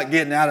think you're not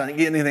getting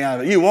anything out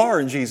of it. You are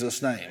in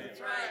Jesus' name.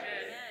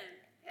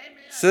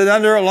 Sit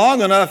under it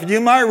long enough and you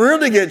might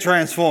really get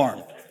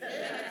transformed.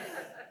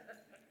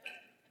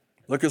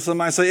 Look at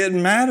somebody and say, it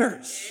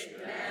matters.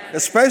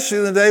 Especially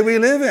in the day we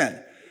live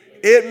in.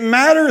 It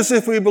matters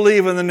if we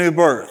believe in the new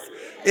birth.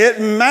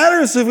 It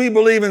matters if we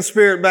believe in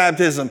spirit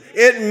baptism.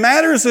 It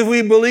matters if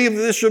we believe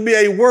that this should be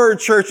a word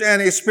church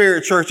and a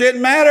spirit church. It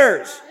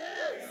matters.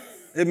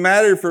 It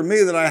mattered for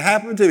me that I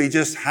happened to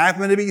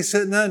be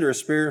sitting under a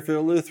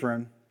spirit-filled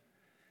Lutheran,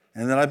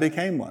 and that I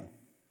became one.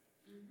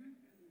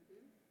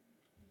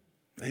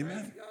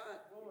 Amen.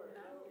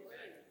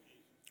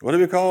 What do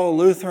we call a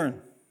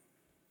Lutheran?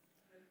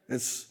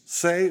 It's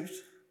saved,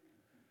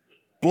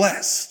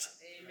 blessed.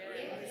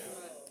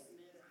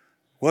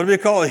 What do we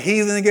call a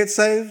heathen that gets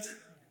saved?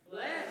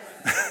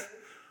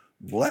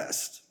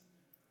 Blessed.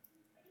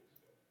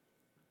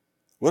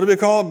 What do we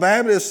call a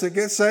Baptist that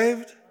gets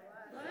saved?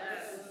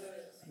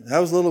 That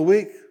was a little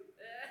weak.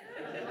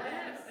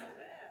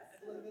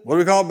 What do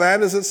we call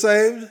Baptists that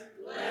saved?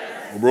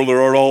 Well,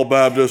 brother, aren't all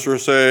Baptists are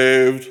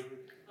saved?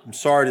 I'm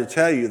sorry to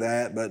tell you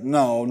that, but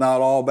no,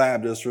 not all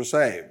Baptists are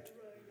saved.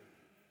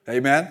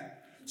 Amen?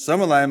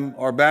 Some of them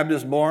are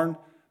Baptist born,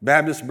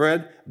 Baptist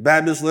bred,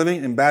 Baptist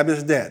living, and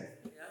Baptist dead.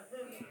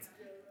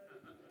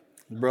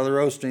 Brother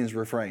Osteen's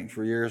refrain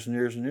for years and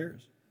years and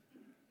years.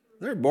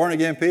 There are born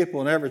again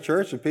people in every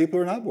church, and people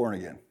who are not born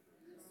again.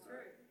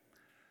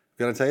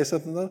 Can I tell you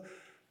something though?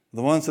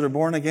 The ones that are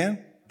born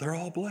again, they're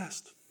all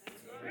blessed.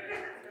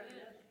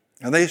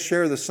 And they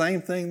share the same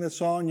thing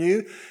that's on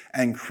you.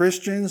 And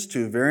Christians,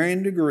 to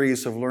varying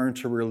degrees, have learned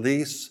to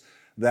release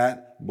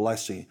that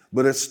blessing.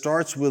 But it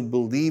starts with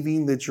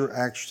believing that you're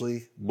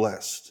actually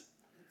blessed.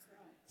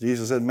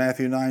 Jesus said in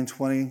Matthew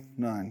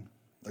 9:29,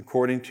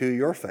 according to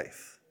your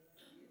faith,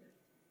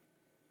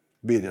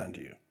 be it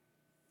unto you.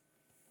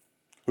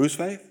 Whose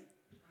faith?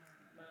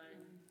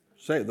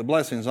 Say it, the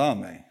blessing's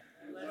on me.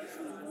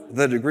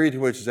 The degree to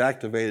which it's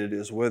activated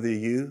is whether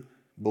you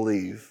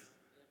believe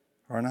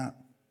or not.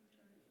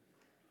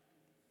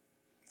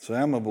 Say,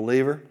 I'm a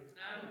believer,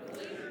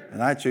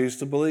 and I choose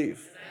to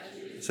believe.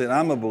 Say,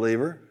 I'm a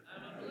believer,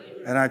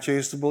 and I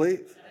choose to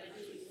believe.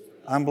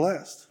 I'm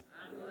blessed.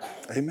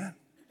 Amen.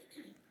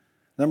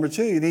 Number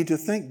 2, you need to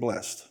think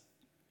blessed.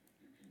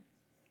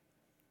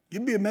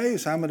 You'd be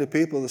amazed how many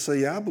people that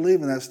say, yeah, I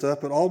believe in that stuff,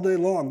 but all day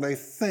long they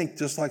think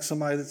just like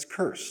somebody that's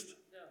cursed.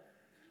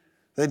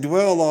 They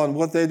dwell on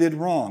what they did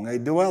wrong. They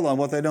dwell on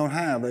what they don't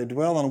have. They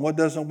dwell on what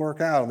doesn't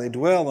work out. They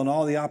dwell on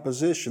all the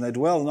opposition. They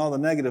dwell on all the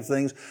negative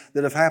things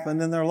that have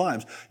happened in their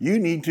lives. You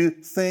need to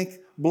think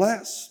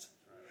blessed.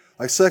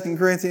 Like 2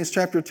 Corinthians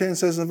chapter 10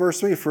 says in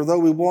verse 3, for though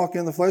we walk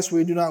in the flesh,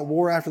 we do not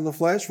war after the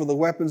flesh, for the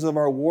weapons of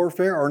our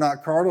warfare are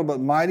not carnal, but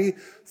mighty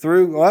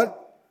through what?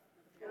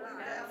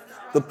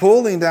 The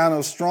pulling down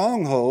of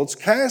strongholds,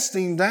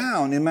 casting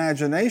down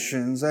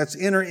imaginations, that's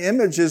inner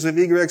images of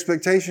eager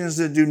expectations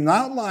that do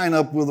not line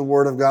up with the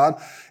Word of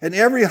God, and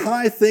every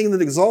high thing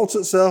that exalts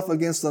itself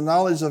against the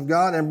knowledge of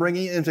God, and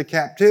bringing into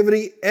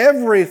captivity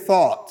every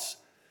thought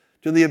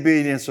to the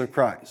obedience of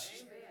Christ.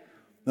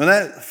 When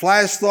that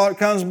flash thought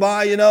comes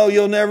by,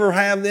 you'll never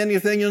have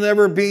anything, you'll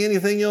never be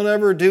anything, you'll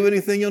never do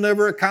anything, you'll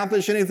never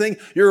accomplish anything.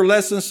 You're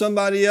less than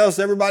somebody else.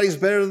 Everybody's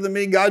better than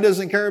me. God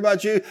doesn't care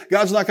about you.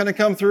 God's not going to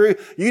come through.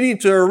 You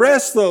need to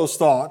arrest those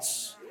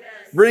thoughts,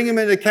 bring them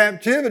into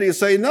captivity and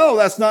say, no,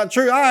 that's not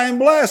true. I am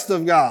blessed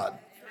of God.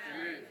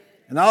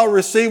 And I'll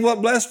receive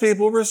what blessed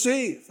people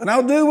receive. And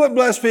I'll do what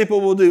blessed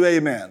people will do.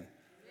 Amen.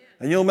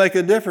 And you'll make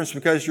a difference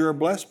because you're a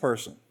blessed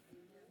person.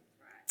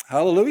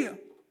 Hallelujah.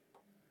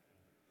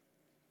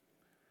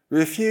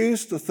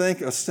 Refuse to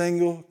think a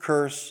single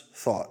curse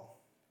thought.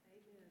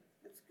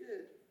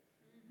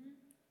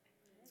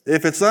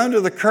 If it's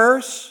under the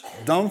curse,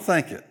 don't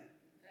think it.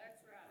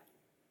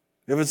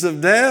 If it's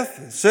of death,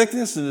 and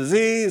sickness, and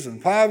disease,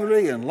 and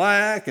poverty, and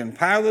lack, and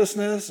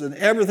powerlessness, and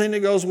everything that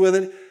goes with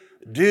it,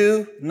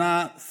 do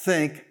not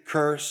think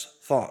curse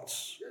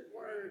thoughts.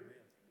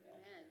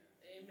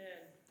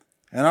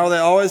 And are they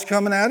always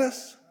coming at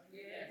us?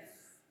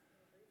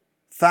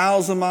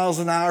 1,000 miles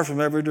an hour from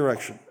every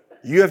direction.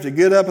 You have to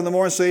get up in the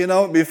morning and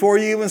say, before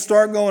you even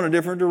start going a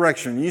different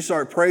direction, you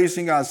start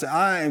praising God and say,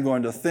 I am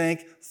going to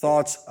think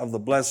thoughts of the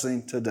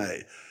blessing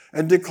today.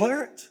 And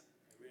declare it.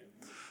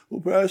 Well,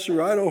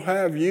 Pastor, I don't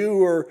have you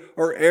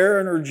or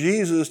Aaron or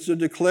Jesus to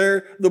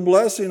declare the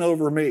blessing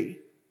over me.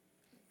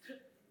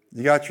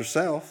 You got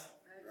yourself.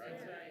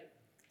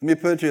 Let me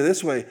put it to you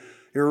this way.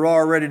 You're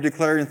already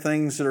declaring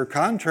things that are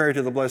contrary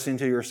to the blessing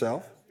to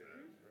yourself.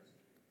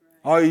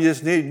 All you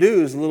just need to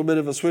do is a little bit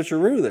of a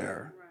switcheroo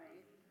there.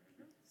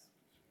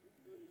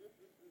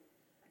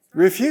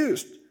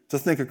 Refuse to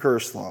think a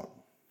cursed thought.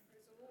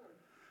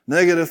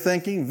 Negative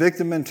thinking,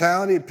 victim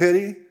mentality,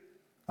 pity.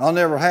 I'll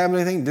never have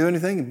anything, do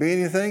anything, be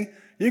anything.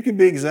 You can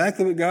be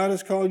exactly what God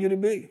has called you to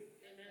be.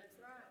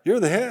 You're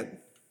the head,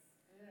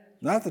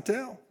 not the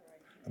tail.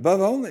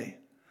 Above only,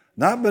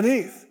 not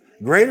beneath.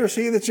 Greater is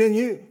He that's in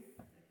you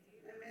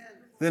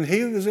than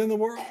he that is in the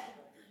world.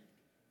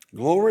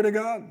 Glory to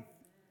God.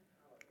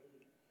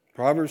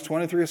 Proverbs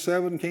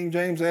 23:7, King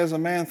James, as a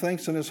man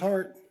thinks in his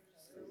heart.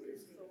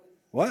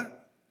 What?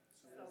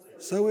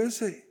 So is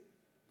he.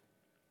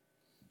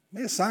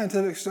 A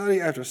scientific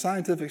study after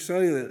scientific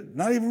study that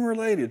not even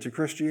related to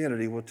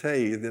Christianity will tell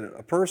you that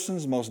a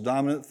person's most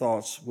dominant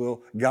thoughts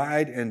will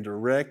guide and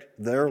direct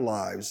their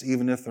lives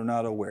even if they're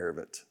not aware of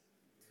it.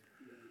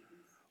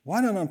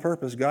 Why not on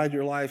purpose guide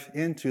your life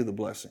into the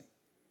blessing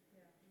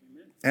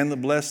and the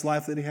blessed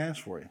life that He has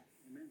for you?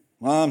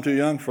 Well, I'm too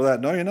young for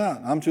that. No, you're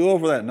not. I'm too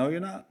old for that. No,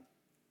 you're not.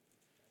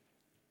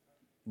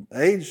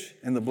 Age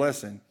and the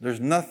blessing. There's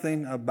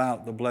nothing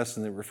about the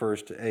blessing that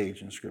refers to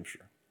age in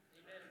Scripture.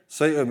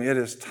 Say it with me. It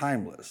is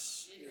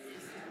timeless.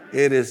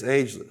 It is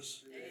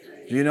ageless.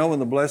 Do you know when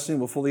the blessing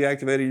will fully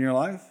activate in your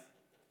life?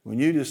 When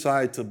you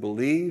decide to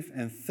believe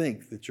and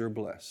think that you're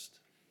blessed.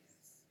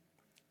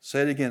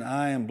 Say it again.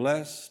 I am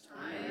blessed.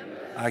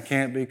 I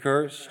can't be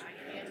cursed.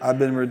 I've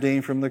been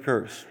redeemed from the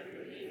curse.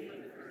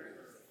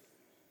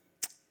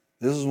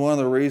 This is one of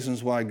the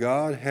reasons why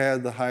God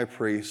had the high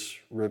priest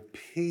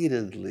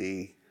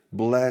repeatedly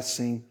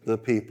blessing the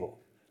people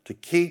to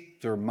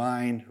keep their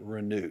mind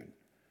renewed.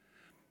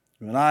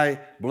 When I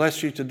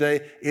bless you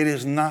today, it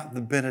is not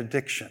the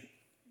benediction.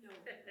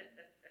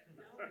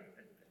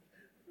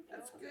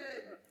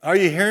 Are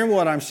you hearing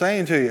what I'm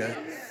saying to you?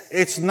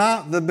 It's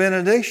not the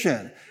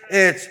benediction.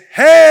 It's,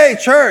 hey,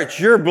 church,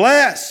 you're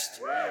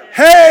blessed.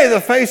 Hey, the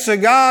face of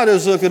God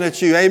is looking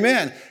at you.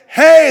 Amen.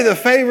 Hey, the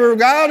favor of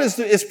God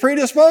is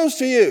predisposed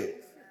to you.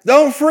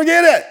 Don't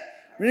forget it.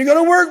 When you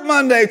go to work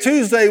Monday,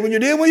 Tuesday, when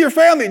you're dealing with your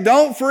family,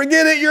 don't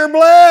forget it. You're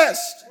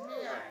blessed.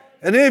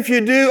 And if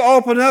you do,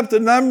 open up to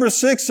number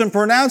 6 and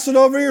pronounce it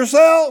over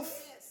yourself.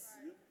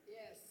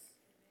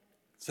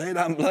 Say it,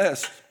 I'm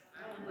blessed.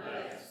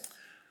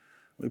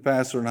 We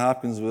pastored in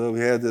Hopkinsville. We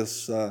had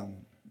this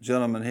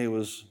gentleman. He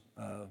was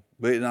a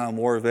Vietnam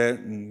War vet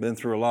and been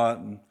through a lot.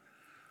 And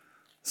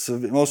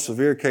most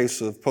severe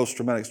case of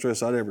post-traumatic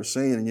stress I'd ever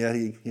seen. And yet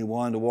he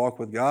wanted to walk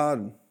with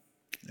God.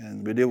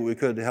 And we did what we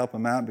could to help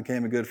him out.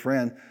 Became a good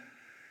friend.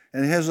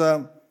 And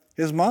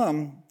his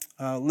mom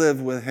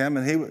lived with him.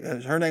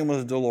 And her name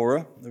was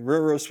Delora. A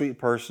real sweet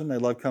person. They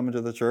loved coming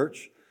to the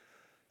church.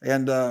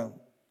 And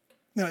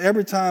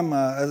every time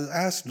I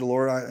asked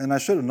Delora, and I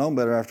should have known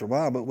better after a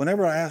while, but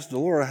whenever I asked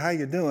Delora, how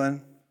you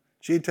doing,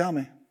 she'd tell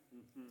me.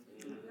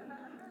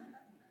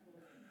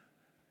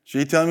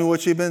 She'd tell me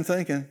what she'd been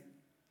thinking.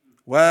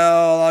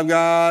 Well, I've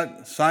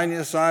got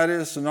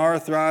sinusitis and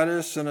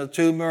arthritis and a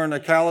tumor and a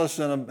callus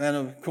and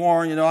a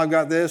corn. I've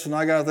got this and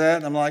I got that.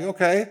 And I'm like,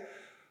 okay,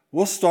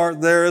 we'll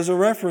start there as a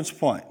reference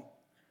point.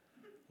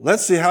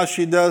 Let's see how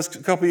she does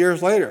a couple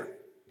years later.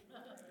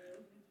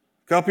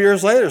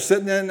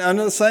 Sitting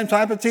under the same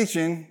type of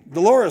teaching,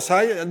 Dolores,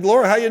 how you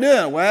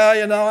doing?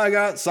 Well, I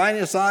got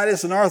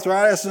sinusitis and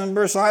arthritis and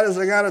bursitis.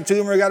 I got a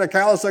tumor, I got a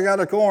callus, I got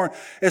a corn.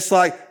 It's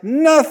like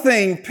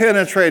nothing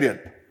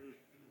penetrated.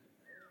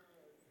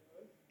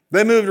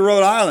 They moved to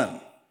Rhode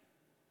Island.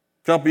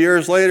 A couple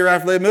years later,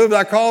 after they moved,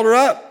 I called her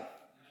up.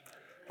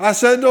 I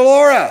said,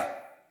 Delora,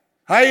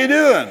 how you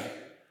doing?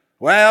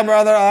 Well,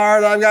 Brother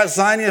Art, I've got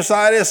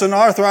sinusitis and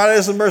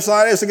arthritis and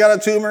bursitis. I got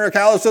a tumor, a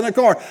callus, and a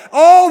corn.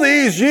 All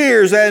these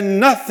years, and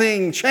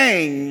nothing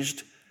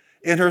changed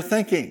in her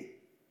thinking.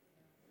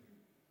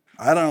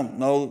 I don't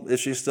know if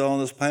she's still on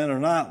this planet or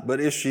not, but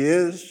if she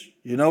is,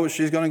 you know what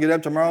she's going to get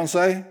up tomorrow and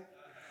say?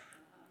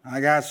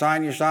 I got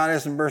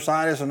sinusitis and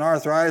bursitis and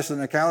arthritis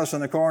and a callus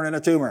and a corn and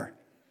a tumor.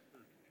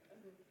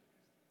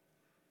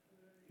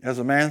 As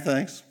a man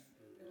thinks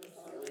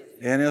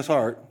in his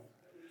heart.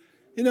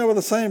 With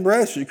the same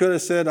breath, she could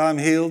have said, I'm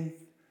healed,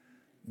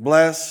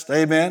 blessed,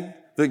 amen,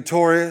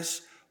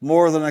 victorious,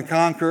 more than a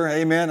conqueror,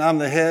 amen. I'm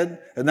the head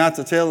and not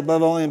the tail,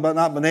 above only but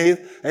not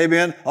beneath,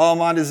 amen. All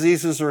my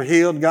diseases are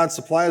healed. God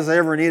supplies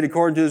every need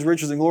according to his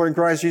riches and glory in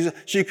Christ Jesus.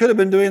 She could have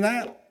been doing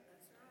that.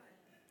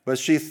 But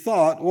she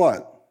thought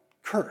what?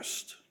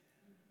 Cursed.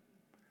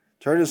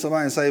 Turn to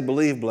somebody and say,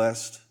 believe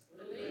blessed.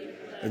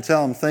 And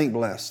tell them, think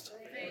blessed.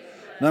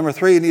 Number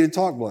 3, you need to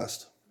talk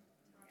blessed.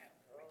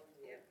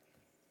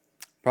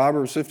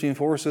 Proverbs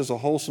 15:4 says, a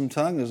wholesome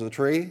tongue is a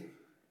tree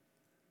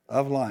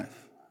of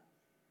life.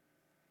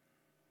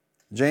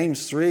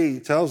 James 3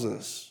 tells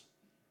us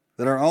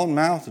that our own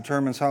mouth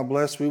determines how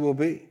blessed we will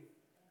be.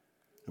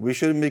 We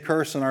shouldn't be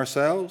cursing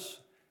ourselves,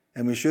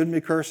 and we shouldn't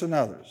be cursing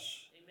others.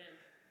 Amen.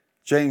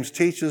 James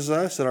teaches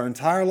us that our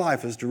entire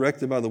life is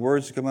directed by the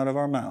words that come out of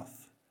our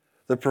mouth.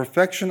 The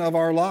perfection of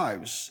our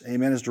lives,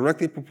 amen, is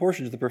directly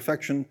proportional to the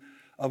perfection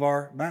of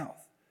our mouth.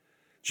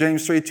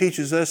 James 3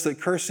 teaches us that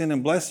cursing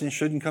and blessing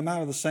shouldn't come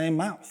out of the same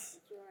mouth.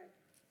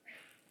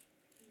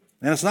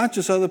 And it's not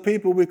just other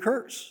people we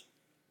curse.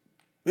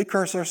 We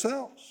curse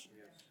ourselves.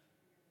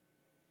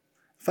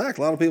 In fact,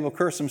 a lot of people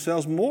curse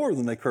themselves more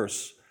than they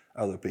curse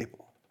other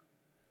people.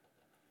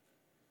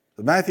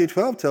 But Matthew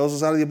 12 tells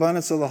us out of the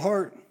abundance of the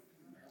heart,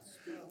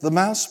 the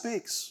mouth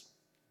speaks.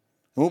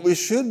 And what we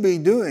should be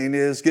doing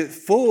is get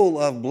full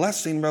of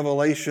blessing,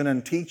 revelation,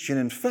 and teaching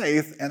and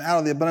faith, and out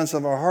of the abundance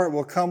of our heart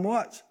will come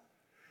what?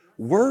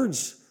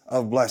 Words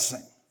of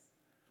blessing,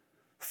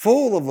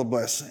 full of a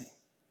blessing.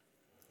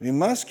 We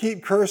must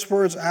keep curse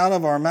words out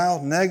of our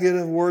mouth,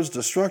 negative words,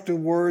 destructive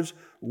words,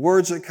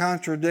 words that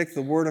contradict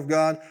the Word of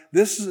God.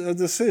 This is a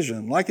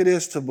decision, like it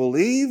is to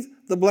believe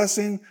the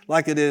blessing,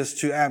 like it is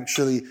to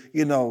actually,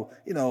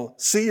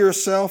 see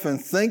yourself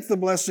and think the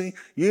blessing.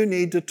 You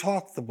need to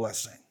talk the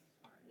blessing.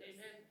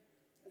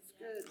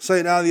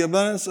 Say it, out of the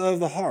abundance of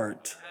the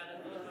heart,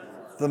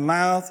 the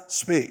mouth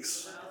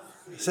speaks.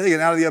 Say it,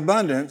 out of the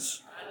abundance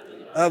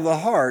of the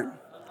heart,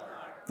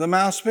 the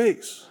mouth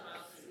speaks.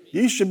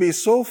 You should be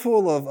so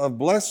full of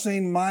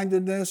blessing,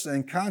 mindedness,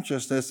 and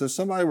consciousness that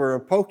somebody were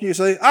to poke you,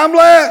 say, I'm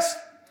blessed.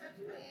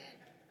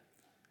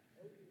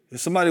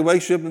 If somebody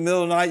wakes you up in the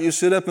middle of the night, you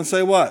sit up and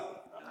say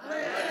what?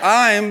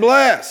 I am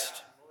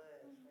blessed.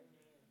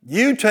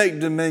 You take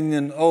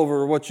dominion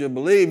over what you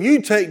believe.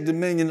 You take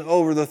dominion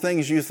over the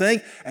things you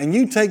think, and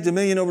you take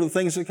dominion over the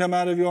things that come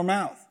out of your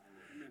mouth.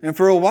 And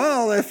for a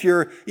while, if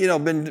you're,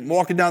 been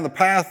walking down the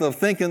path of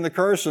thinking the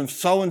curse and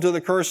sowing to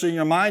the curse in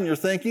your mind, you're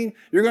thinking,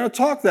 you're going to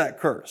talk that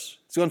curse.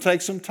 It's going to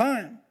take some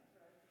time.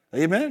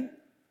 Amen?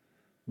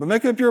 But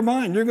make up your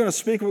mind. You're going to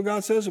speak what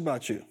God says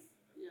about you.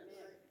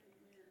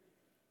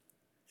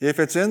 If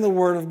it's in the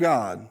Word of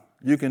God,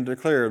 you can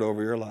declare it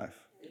over your life.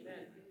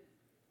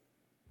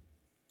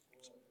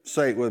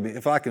 Say it with me.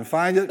 If I can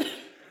find it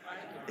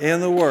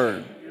in the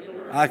Word,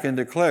 I can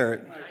declare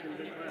it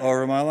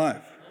over my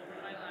life.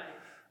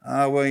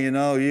 Well,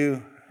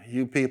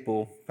 you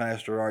people,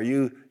 Pastor, are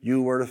you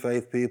Word of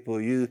Faith people?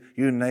 You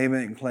name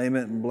it and claim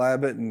it and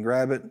blab it and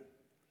grab it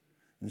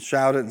and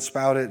shout it and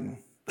spout it.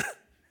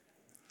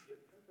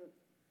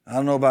 I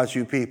don't know about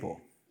you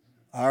people.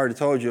 I already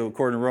told you,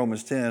 according to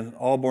Romans 10,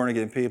 all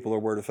born-again people are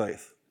Word of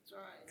Faith.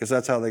 Because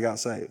that's how they got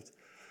saved.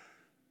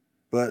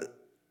 But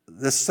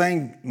this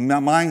same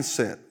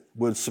mindset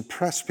would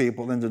suppress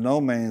people into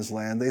no man's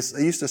land. They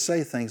used to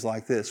say things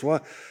like this.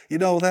 Well,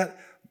 that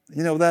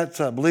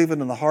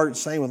believing in the heart and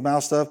saying with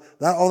mouth stuff,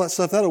 all that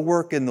stuff, that'll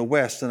work in the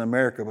West in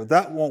America, but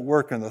that won't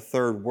work in the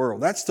third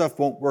world. That stuff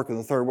won't work in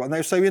the third world. And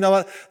they say, you know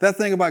what? That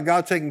thing about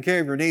God taking care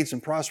of your needs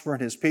and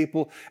prospering His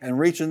people and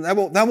reaching, that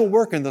won't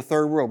work in the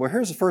third world. But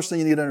here's the first thing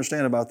you need to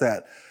understand about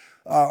that.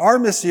 Our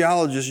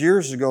missiologists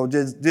years ago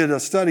did a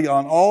study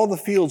on all the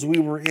fields we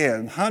were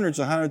in, hundreds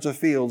and hundreds of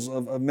fields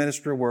of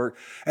ministry work,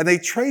 and they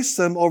traced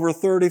them over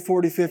 30,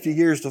 40, 50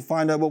 years to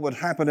find out what would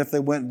happen if they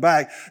went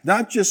back,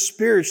 not just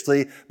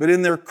spiritually, but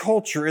in their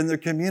culture, in their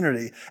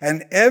community.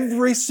 And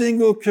every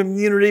single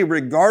community,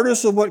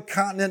 regardless of what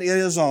continent it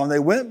is on, they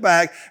went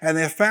back and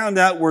they found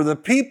out where the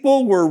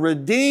people were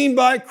redeemed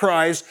by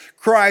Christ,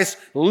 Christ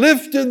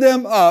lifted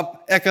them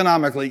up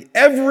economically.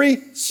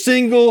 Every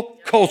single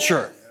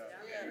culture.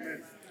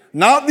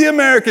 Not the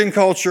American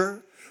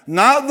culture,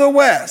 not the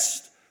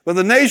West, but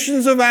the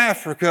nations of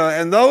Africa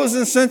and those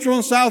in Central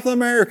and South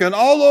America and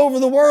all over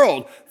the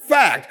world.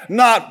 Fact,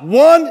 not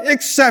one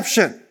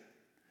exception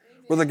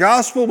where the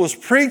gospel was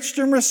preached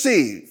and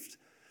received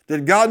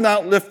did God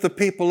not lift the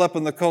people up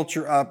and the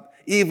culture up,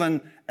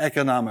 even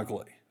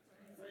economically.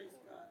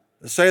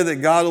 To say that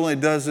God only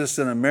does this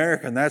in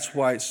America and that's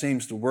why it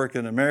seems to work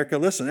in America,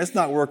 listen, it's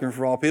not working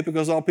for all people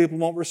because all people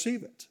won't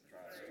receive it.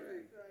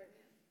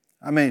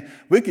 I mean,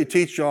 we could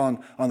teach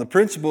on the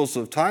principles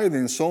of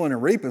tithing, sowing,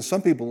 and reaping.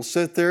 Some people will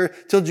sit there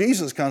till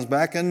Jesus comes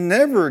back and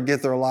never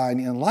get their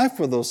line in life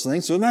for those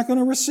things. So they're not going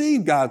to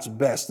receive God's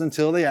best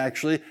until they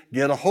actually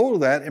get a hold of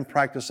that and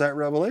practice that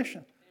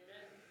revelation.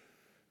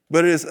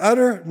 But it is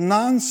utter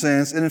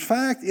nonsense. And in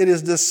fact, it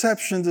is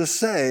deception to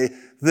say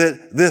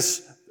that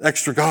this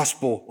extra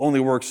gospel only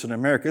works in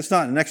America. It's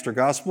not an extra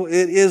gospel.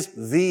 It is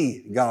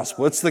the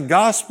gospel. It's the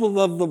gospel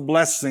of the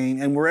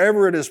blessing. And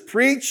wherever it is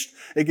preached,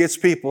 it gets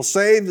people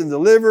saved and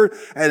delivered,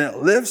 and it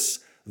lifts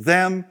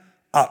them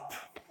up.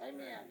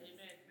 Amen.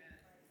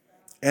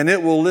 And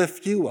it will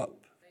lift you up.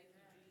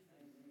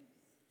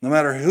 No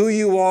matter who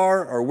you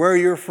are or where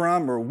you're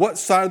from or what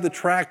side of the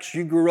tracks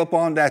you grew up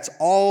on, that's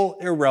all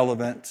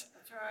irrelevant.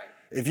 That's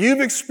right. If you've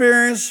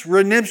experienced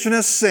redemption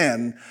of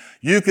sin,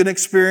 you can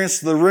experience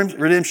the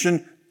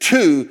redemption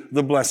to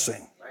the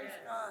blessing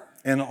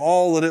and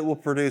all that it will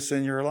produce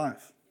in your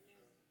life.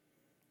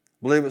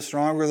 Believe it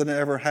stronger than I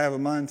ever have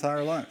in my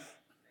entire life.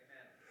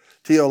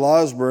 T.L.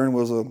 Osborne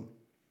was a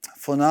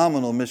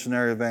phenomenal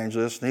missionary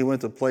evangelist, and he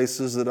went to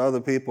places that other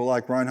people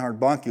like Reinhard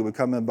Bonnke would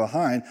come in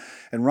behind,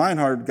 and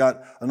Reinhard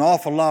got an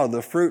awful lot of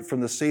the fruit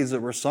from the seeds that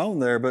were sown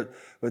there, but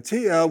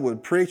T.L.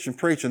 would preach and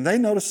preach, and they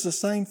noticed the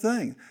same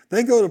thing.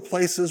 They go to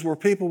places where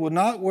people would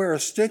not wear a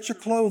stitch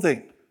of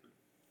clothing.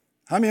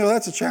 How many know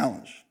that's a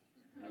challenge?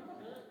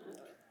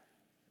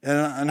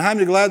 And how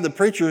many glad the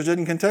preachers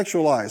didn't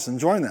contextualize and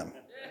join them?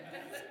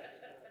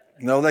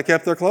 No, they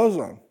kept their clothes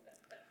on.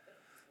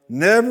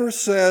 Never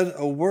said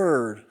a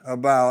word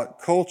about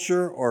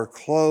culture or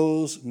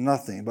clothes,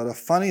 nothing. But a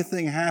funny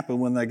thing happened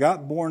when they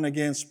got born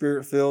again,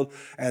 Spirit-filled,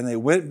 and they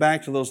went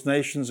back to those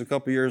nations a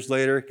couple years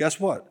later. Guess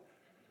what?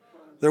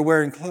 They're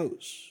wearing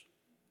clothes,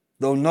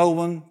 though no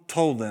one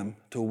told them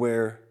to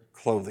wear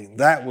clothing.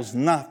 That was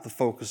not the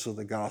focus of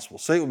the gospel.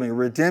 Say it with me,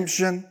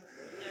 redemption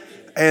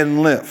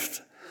and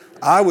lift.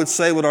 I would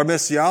say what our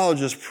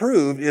missiologists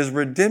proved is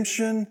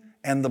redemption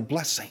and the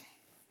blessing.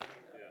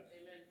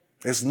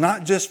 It's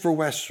not just for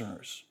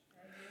Westerners.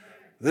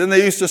 Then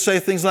they used to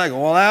say things like,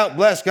 well,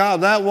 bless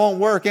God, that won't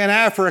work in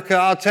Africa.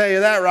 I'll tell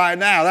you that right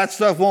now. That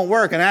stuff won't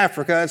work in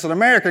Africa. It's an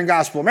American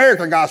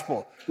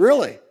gospel.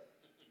 Really?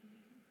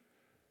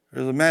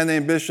 There's a man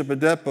named Bishop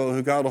Adepo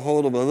who got a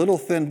hold of a little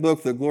thin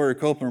book that Gloria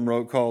Copeland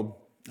wrote called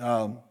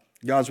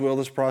God's Will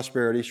is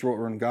Prosperity. She wrote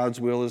one, God's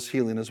Will is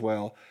Healing as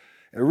well.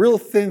 A real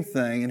thin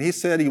thing, and he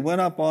said he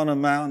went up on a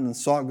mountain and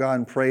sought God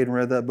and prayed and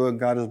read that book and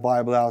got his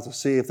Bible out to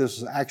see if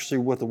this was actually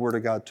what the Word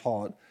of God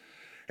taught.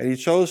 And he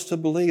chose to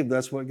believe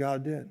that's what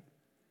God did.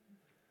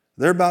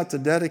 They're about to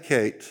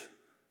dedicate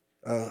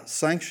a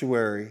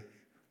sanctuary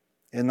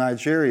in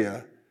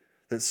Nigeria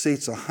that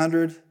seats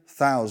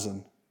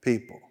 100,000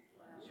 people.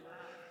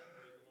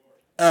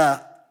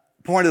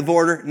 Point of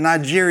order,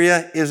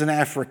 Nigeria is in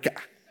Africa.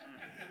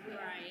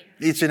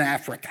 It's in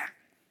Africa.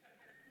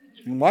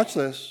 And watch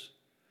this.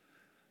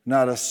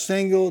 Not a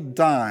single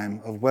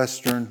dime of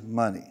Western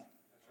money.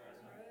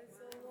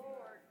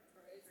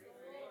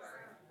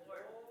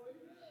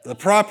 The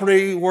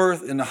property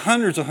worth in the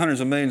hundreds of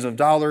millions of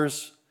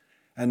dollars,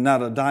 and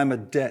not a dime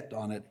of debt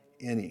on it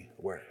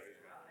anywhere.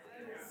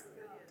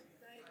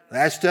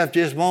 That stuff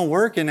just won't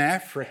work in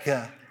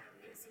Africa.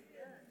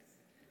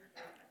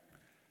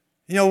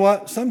 You know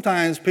what?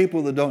 Sometimes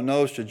people that don't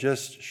know should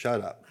just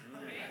shut up.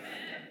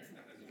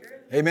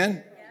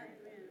 Amen?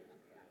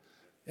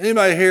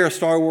 Anybody here a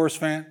Star Wars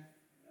fan?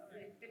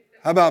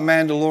 How about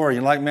Mandalorian?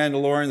 You like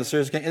Mandalorian, the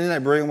series? Isn't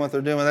that brilliant what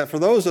they're doing with that? For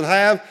those that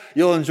have,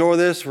 you'll enjoy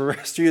this. For the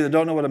rest of you that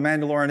don't know what a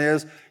Mandalorian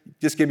is,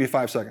 just give me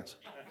 5 seconds.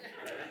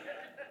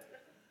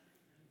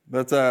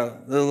 But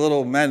the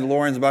little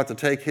Mandalorian's about to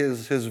take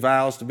his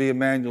vows to be a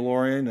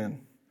Mandalorian,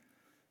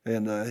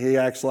 and he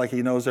acts like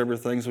he knows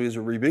everything, so he's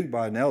rebuked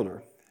by an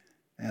elder.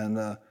 And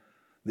the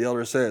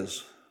elder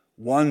says,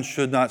 one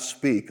should not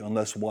speak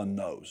unless one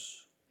knows.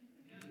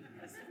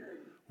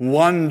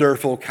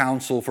 Wonderful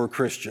counsel for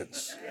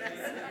Christians.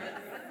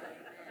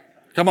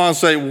 Come on,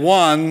 say,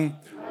 one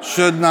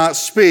should not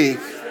speak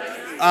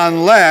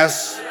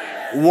unless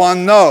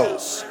one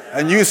knows.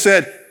 And you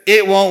said,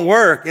 it won't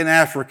work in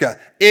Africa.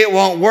 It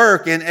won't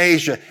work in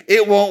Asia.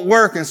 It won't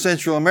work in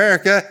Central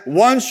America.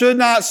 One should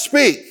not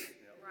speak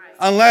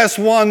unless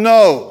one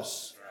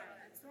knows.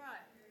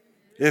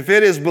 If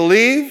it is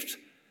believed,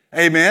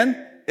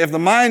 amen, if the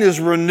mind is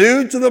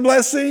renewed to the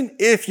blessing,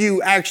 if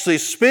you actually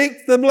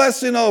speak the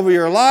blessing over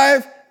your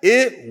life,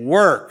 it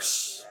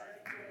works.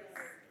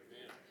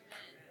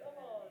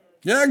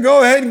 Yeah,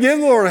 go ahead and give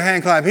the Lord a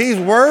hand clap. He's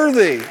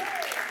worthy.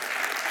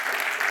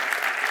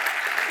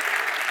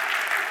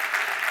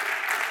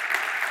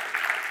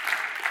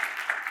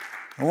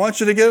 I want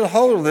you to get a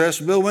hold of this.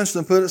 Bill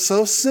Winston put it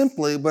so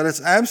simply, but it's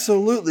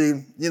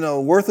absolutely,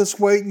 worth its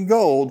weight in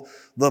gold.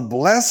 The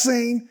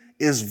blessing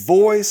is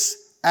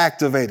voice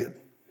activated.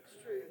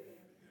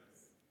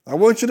 I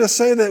want you to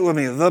say that with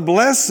me. The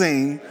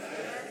blessing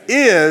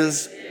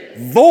is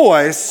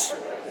voice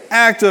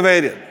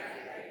activated.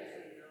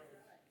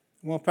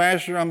 Well,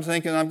 Pastor, I'm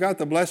thinking I've got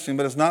the blessing,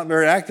 but it's not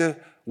very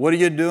active. What are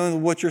you doing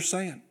with what you're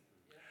saying?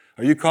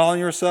 Are you calling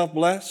yourself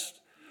blessed?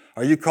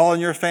 Are you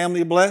calling your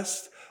family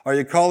blessed? Are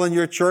you calling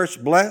your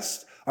church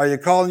blessed? Are you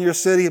calling your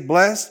city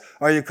blessed?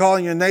 Are you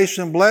calling your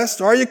nation blessed?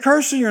 Or are you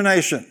cursing your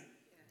nation?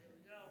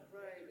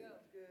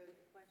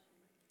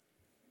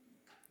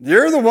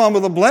 You're the one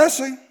with the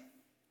blessing.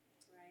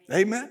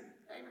 Amen.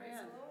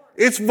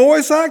 It's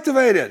voice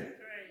activated.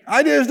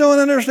 I just don't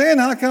understand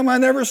how come I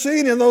never see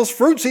any of those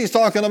fruits he's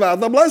talking about.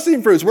 The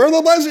blessing fruits. Where are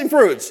the blessing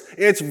fruits?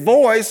 It's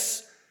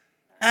voice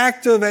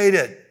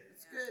activated.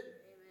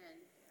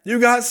 You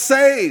got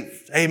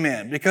saved.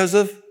 Amen. Because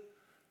of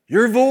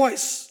your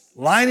voice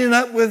lining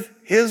up with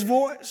his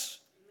voice.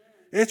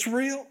 It's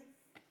real.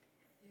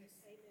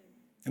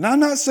 And I'm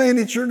not saying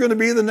that you're going to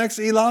be the next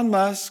Elon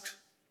Musk.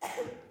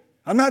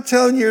 I'm not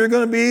telling you you're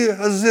going to be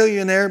a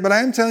zillionaire, but I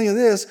am telling you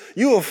this.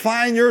 You will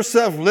find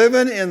yourself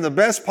living in the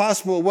best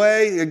possible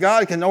way that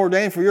God can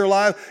ordain for your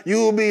life. You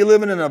will be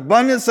living in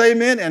abundance,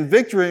 amen, and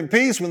victory and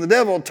peace. When the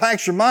devil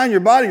attacks your mind, your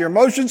body, your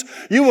emotions,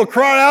 you will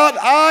cry out,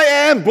 I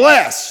am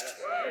blessed.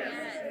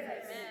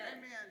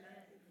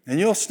 And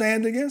you'll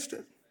stand against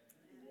it.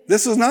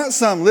 This is not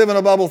some live in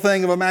a bubble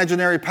thing of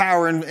imaginary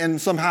power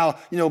and somehow,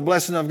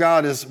 blessing of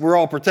God is we're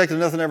all protected,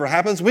 nothing ever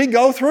happens. We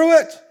go through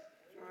it.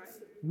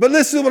 But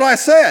listen to what I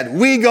said.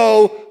 We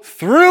go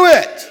through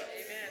it.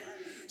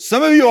 Amen.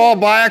 Some of you all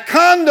buy a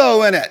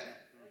condo in it.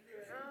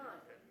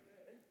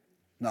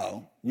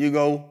 No, you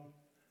go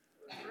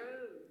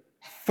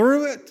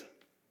through it.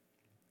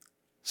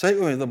 Say it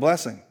with me, the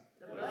blessing.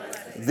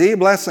 The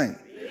blessing.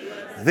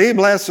 The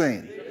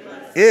blessing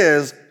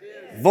is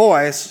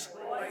voice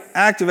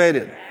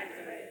activated.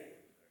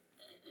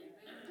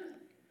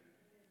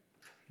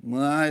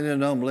 Well, I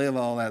don't believe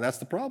all that. That's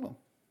the problem.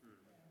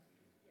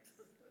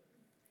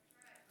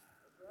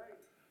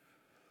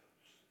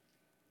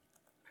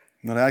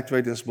 I'm going to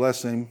activate this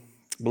blessing.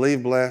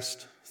 Believe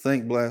blessed,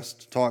 think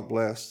blessed, talk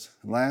blessed,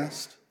 and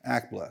last,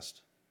 act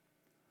blessed.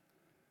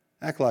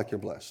 Act like you're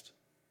blessed.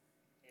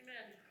 Amen.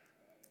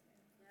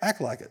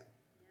 Act like it.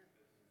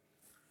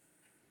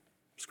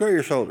 Square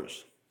your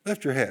shoulders.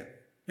 Lift your head.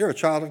 You're a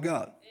child of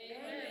God.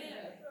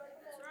 Amen.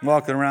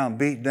 Walking around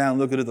beat down,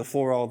 looking at the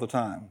floor all the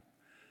time.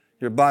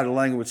 Your body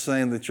language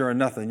saying that you're a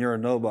nothing, you're a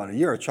nobody.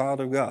 You're a child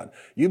of God.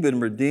 You've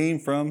been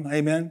redeemed from,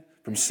 amen,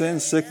 from sin,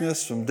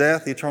 sickness, from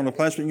death, eternal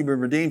punishment. You've been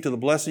redeemed to the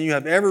blessing. You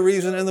have every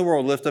reason in the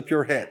world to lift up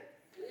your head.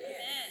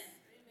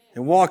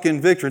 And walk in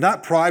victory.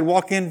 Not pride,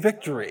 walk in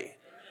victory.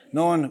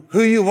 Knowing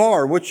who you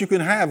are, what you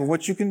can have, and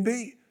what you can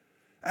be.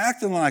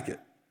 Acting like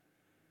it.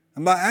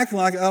 And by acting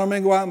like it, I don't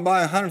mean go out and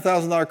buy a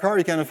 $100,000 car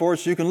you can't afford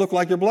so you can look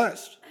like you're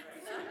blessed.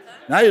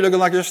 Now you're looking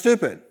like you're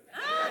stupid.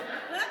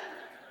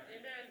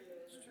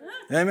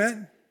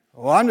 Amen.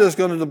 Well, I'm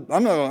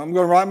going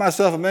to write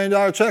myself $1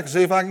 million check and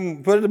see if I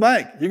can put it in the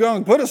bank. You're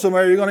going to put it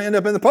somewhere, you're going to end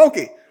up in the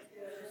pokey.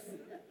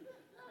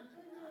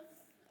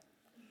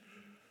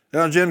 You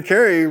know, Jim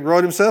Carrey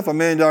wrote himself $1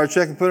 million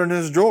check and put it in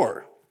his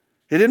drawer.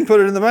 He didn't put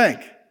it in the bank.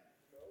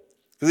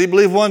 Because he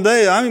believed one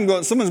day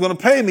someone's going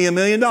to pay me $1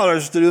 million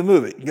to do a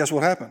movie. And guess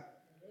what happened?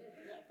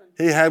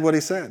 He had what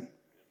he said.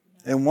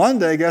 And one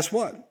day, guess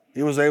what?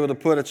 He was able to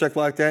put a check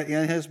like that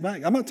in his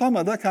bank. I'm not talking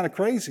about that kind of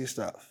crazy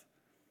stuff.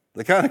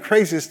 The kind of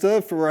crazy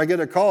stuff where I get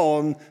a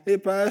call and, hey,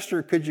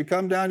 Pastor, could you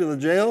come down to the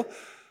jail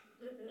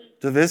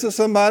to visit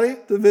somebody,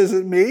 to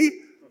visit me?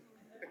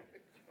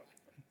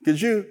 Could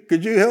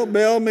you help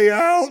bail me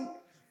out?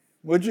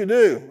 What'd you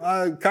do?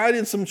 I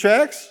kited some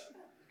checks,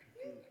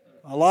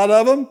 a lot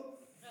of them,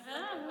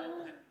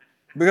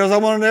 because I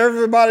wanted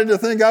everybody to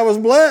think I was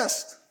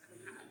blessed.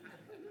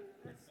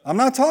 I'm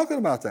not talking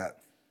about that.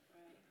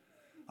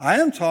 I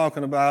am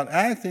talking about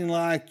acting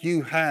like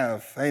you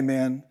have,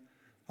 amen,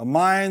 a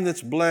mind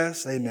that's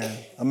blessed, amen,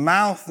 a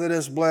mouth that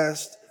is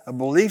blessed, a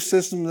belief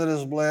system that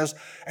is blessed,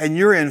 and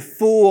you're in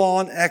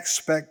full-on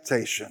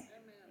expectation.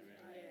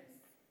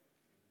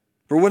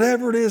 For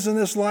whatever it is in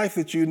this life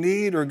that you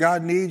need or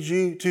God needs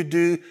you to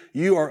do,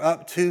 you are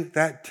up to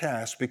that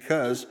task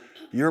because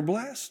you're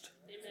blessed.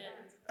 Amen.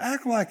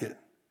 Act like it.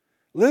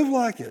 Live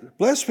like it.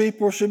 Blessed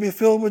people should be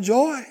filled with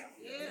joy.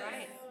 Yes.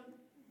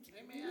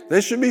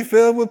 They should be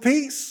filled with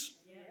peace.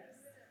 Yes.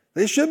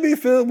 They should be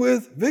filled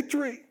with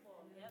victory.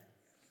 Yep.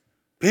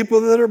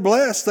 People that are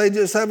blessed, they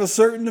just have a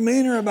certain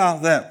demeanor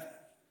about them.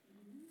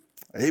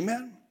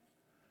 Amen.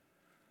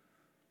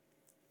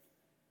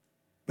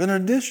 But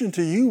in addition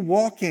to you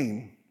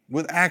walking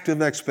with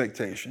active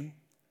expectation,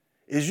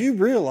 is you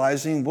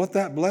realizing what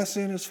that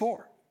blessing is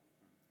for.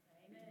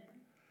 Amen.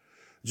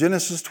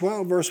 Genesis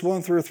 12, verse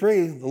 1 through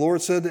 3, the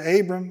Lord said to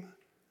Abram,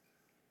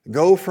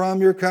 go from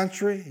your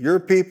country,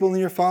 your people, and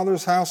your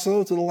father's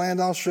household to the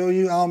land I'll show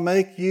you. I'll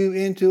make you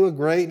into a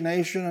great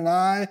nation, and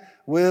I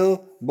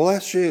will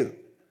bless you.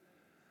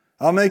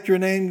 I'll make your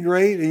name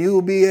great, and you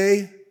will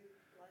be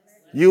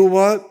you will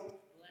what?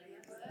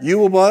 You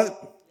will what?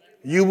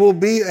 You will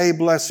be a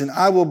blessing.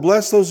 I will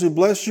bless those who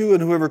bless you,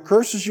 and whoever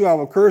curses you, I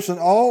will curse, and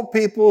all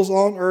peoples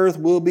on earth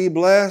will be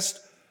blessed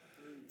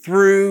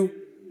through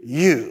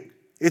you.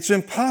 It's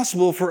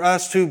impossible for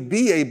us to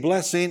be a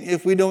blessing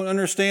if we don't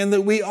understand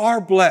that we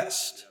are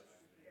blessed.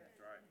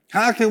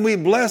 How can we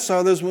bless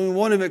others when we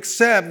want to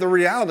accept the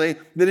reality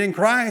that in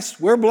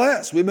Christ we're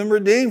blessed? We've been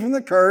redeemed from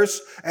the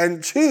curse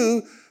and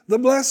to the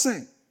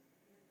blessing.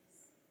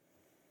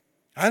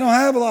 I don't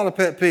have a lot of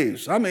pet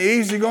peeves. I'm an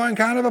easygoing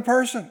kind of a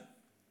person.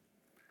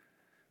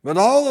 But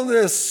all of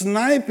this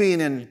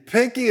sniping and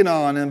picking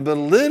on and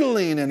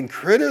belittling and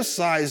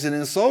criticizing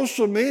in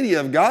social media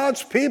of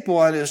God's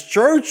people and His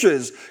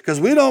churches,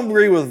 because we don't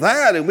agree with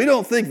that and we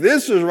don't think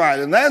this is right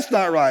and that's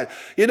not right.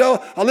 You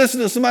know, I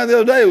listened to somebody the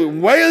other day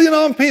wailing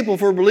on people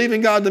for believing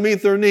God to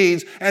meet their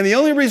needs, and the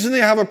only reason they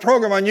have a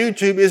program on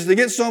YouTube is to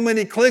get so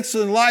many clicks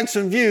and likes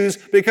and views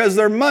because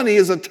their money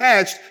is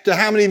attached to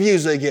how many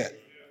views they get.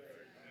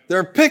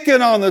 They're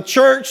picking on the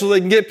church so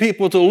they can get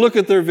people to look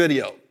at their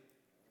video.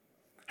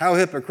 How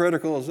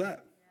hypocritical is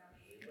that?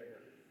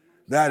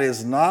 That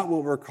is not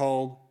what we're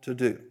called to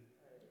do.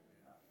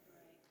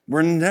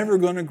 We're never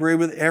going to agree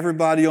with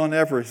everybody on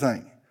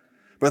everything.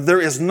 But there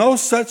is no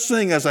such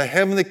thing as a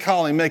heavenly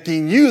calling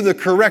making you the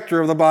corrector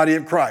of the body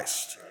of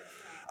Christ.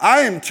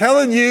 I am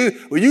telling you,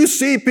 when you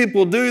see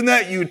people doing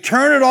that, you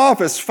turn it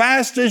off as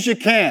fast as you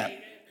can.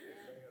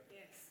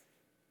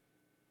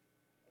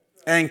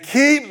 And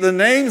keep the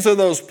names of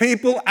those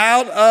people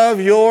out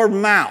of your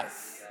mouth.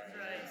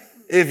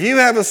 If you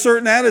have a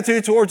certain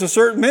attitude towards a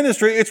certain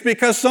ministry, it's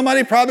because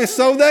somebody probably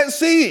sowed that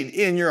seed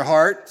in your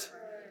heart.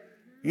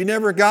 You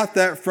never got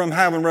that from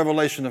having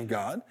revelation of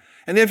God.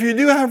 And if you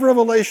do have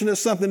revelation that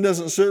something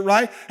doesn't sit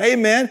right,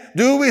 amen,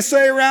 do what we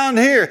say around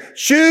here.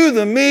 Chew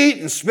the meat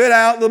and spit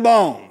out the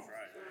bone.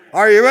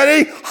 Are you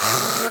ready?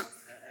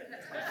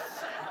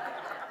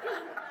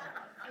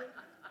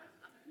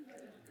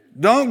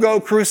 Don't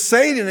go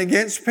crusading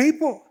against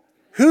people.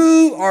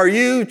 Who are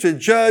you to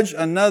judge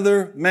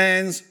another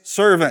man's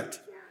servant?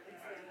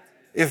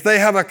 If they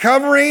have a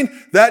covering,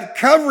 that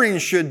covering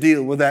should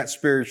deal with that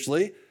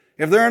spiritually.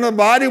 If they're in a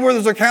body where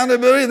there's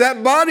accountability,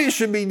 that body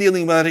should be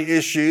dealing with the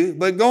issue.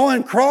 But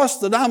going across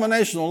the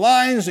denominational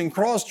lines and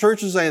cross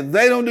churches saying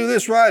they don't do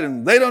this right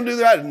and they don't do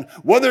that and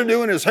what they're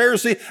doing is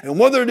heresy and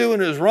what they're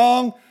doing is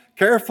wrong,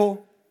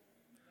 careful.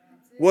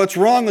 What's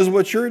wrong is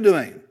what you're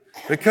doing.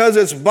 Because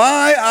it's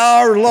by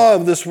our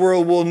love this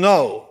world will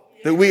know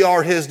that we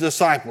are His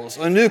disciples.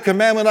 A new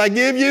commandment I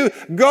give you,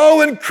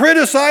 go and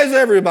criticize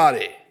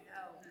everybody.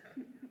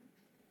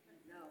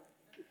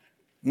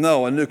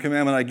 No, a new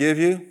commandment I give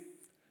you,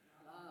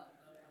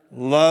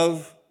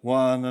 love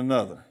one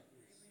another.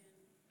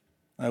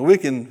 Now, we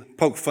can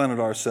poke fun at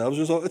ourselves.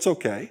 It's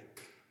okay.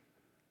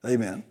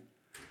 Amen.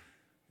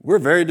 We're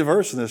very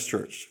diverse in this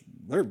church.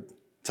 There are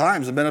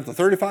times have been up to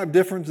 35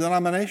 different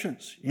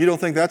denominations. You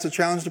don't think that's a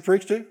challenge to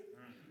preach to?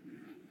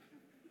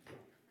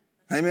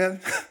 Amen.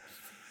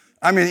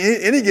 I mean,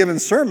 any given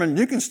sermon,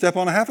 you can step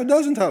on a half a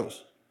dozen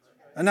toes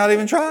and not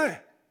even try.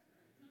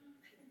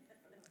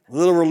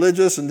 Little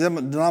religious and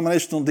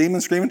denominational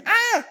demons screaming,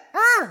 ah,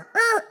 ah,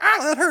 ah, ah,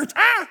 that hurts,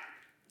 ah.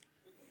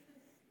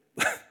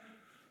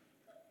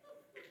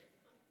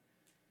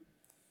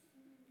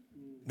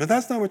 But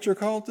that's not what you're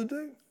called to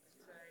do.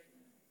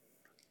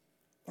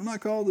 What am I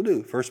called to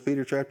do? 1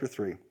 Peter chapter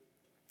 3.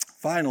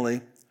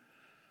 Finally,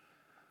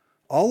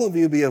 all of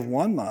you be of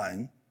one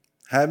mind,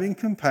 having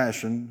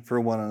compassion for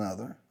one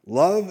another.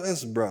 Love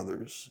as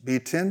brothers. Be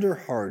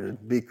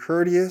tender-hearted. Be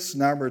courteous,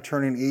 not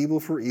returning evil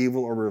for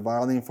evil or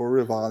reviling for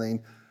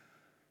reviling,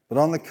 but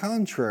on the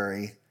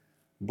contrary,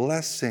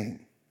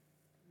 blessing,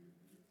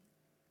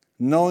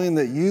 knowing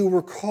that you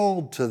were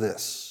called to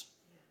this,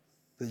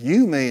 that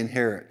you may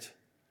inherit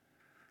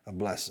a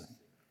blessing.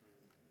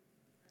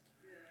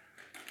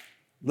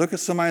 Look at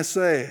somebody and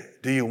say,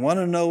 do you want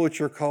to know what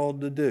you're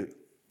called to do?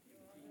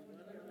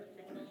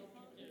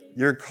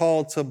 You're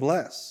called to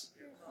bless.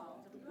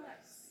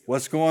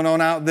 What's going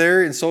on out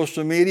there in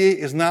social media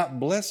is not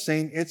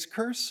blessing, it's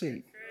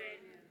cursing.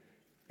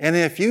 And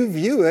if you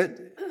view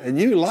it and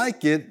you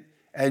like it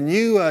and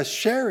you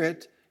share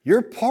it,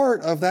 you're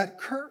part of that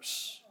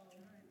curse.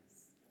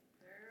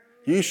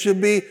 You should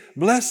be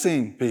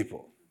blessing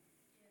people.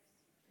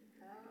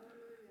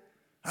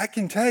 I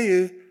can tell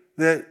you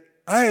that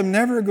I am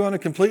never going to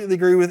completely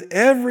agree with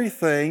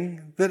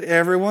everything that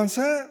everyone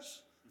says.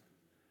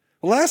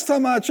 Last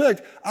time I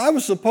checked, I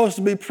was supposed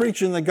to be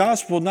preaching the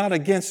gospel not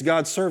against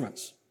God's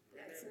servants.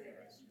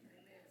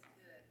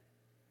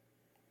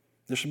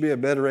 There should be a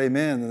better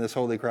amen than this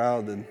holy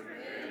crowd.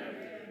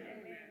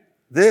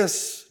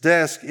 This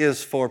desk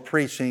is for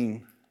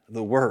preaching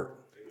the word.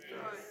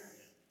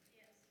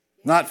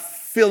 Not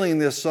filling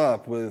this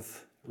up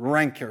with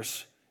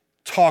rancors,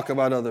 talk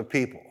about other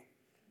people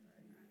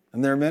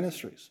and their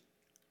ministries.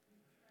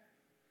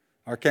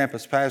 Our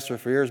campus pastor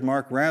for years,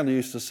 Mark Randall,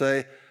 used to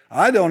say,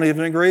 I don't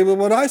even agree with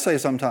what I say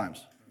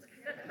sometimes.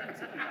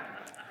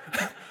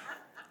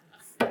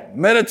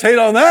 Meditate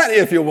on that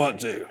if you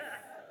want to.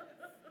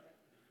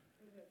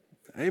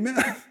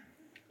 Amen.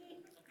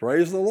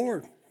 Praise the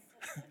Lord.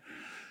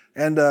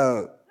 And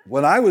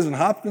when I was in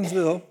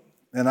Hopkinsville,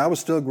 and I was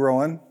still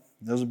growing,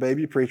 I was a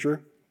baby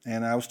preacher,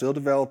 and I was still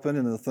developing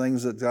in the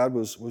things that God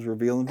was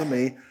revealing to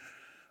me,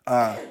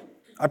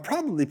 I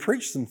probably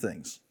preached some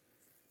things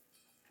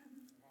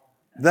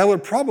that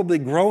would probably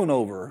groan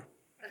over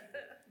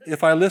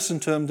if I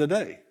listened to them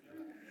today.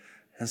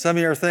 And some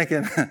of you are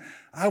thinking,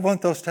 I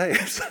want those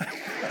tapes.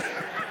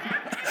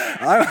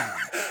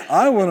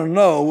 I want to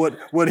know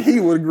what he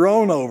would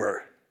groan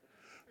over.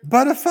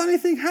 But a funny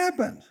thing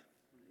happened.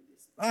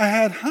 I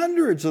had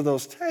hundreds of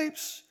those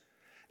tapes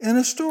in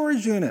a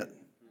storage unit.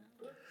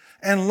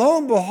 And lo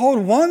and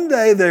behold, one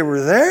day they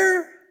were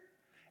there,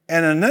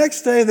 and the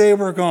next day they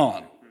were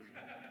gone.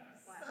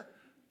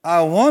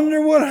 I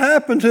wonder what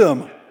happened to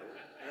them.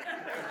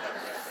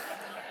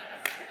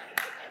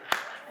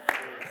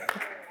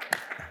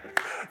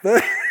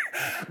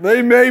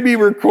 They may be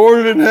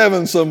recorded in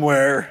heaven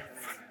somewhere,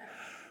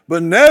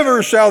 but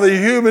never shall the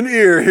human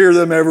ear hear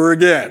them ever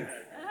again.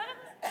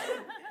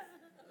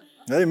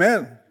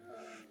 Amen.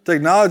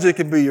 Technology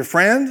can be your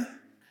friend.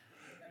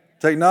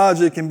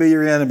 Technology can be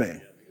your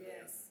enemy.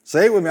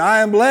 Say it with me.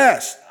 I am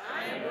blessed.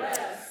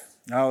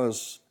 I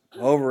was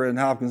over in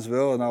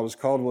Hopkinsville, and I was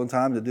called one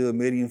time to do a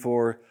meeting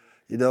for,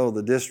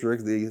 the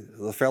district,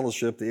 the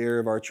fellowship, the area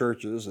of our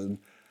churches, and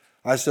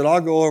I said, I'll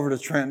go over to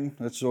Trenton.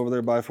 That's over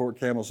there by Fort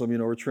Campbell. Some of you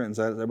know where Trenton's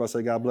at. Everybody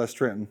say, God bless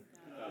Trenton.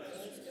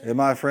 And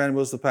my friend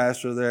was the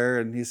pastor there,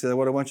 and he said,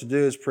 what I want you to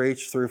do is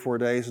preach 3 or 4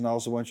 days, and I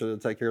also want you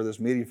to take care of this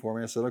meeting for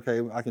me. I said,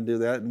 okay, I can do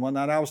that. And one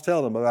night I was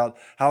telling him about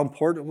how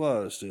important it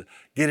was to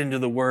get into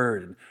the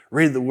Word, and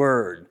read the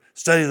Word,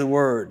 study the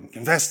Word, and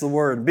confess the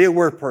Word, and be a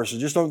word person.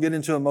 Just don't get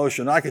into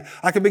emotion. I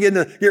could begin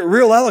to get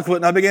real eloquent,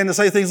 and I began to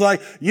say things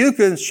like, you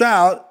can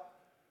shout,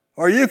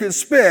 or you can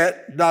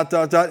spit, ...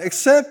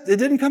 except it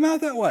didn't come out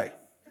that way.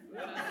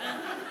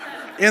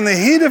 In the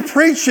heat of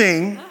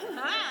preaching,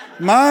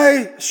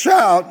 my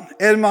shout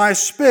and my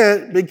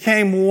spit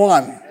became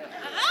one.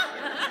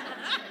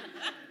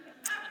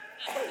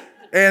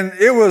 And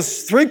it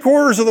was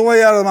 3/4 of the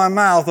way out of my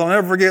mouth. I'll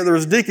never forget, there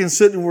was a deacon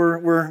sitting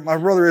where my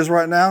brother is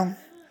right now.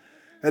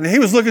 And he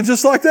was looking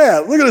just like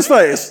that. Look at his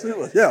face.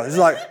 Yeah, he's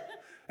like,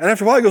 and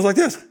after a while he goes like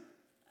this.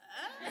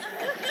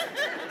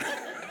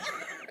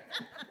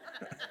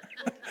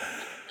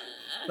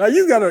 Now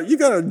you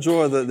gotta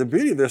enjoy the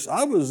beauty of this.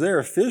 I was there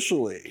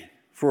officially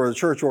for a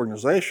church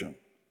organization.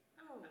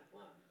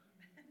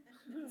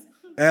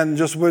 And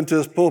just went to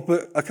his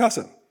pulpit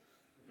a-cussing.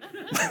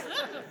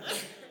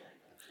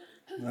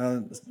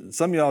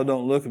 Some of y'all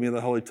don't look at me with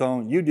the holy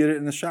tone. You did it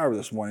in the shower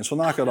this morning, so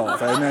knock it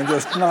off. Amen.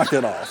 Just knock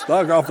it off.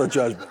 Knock off the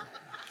judgment.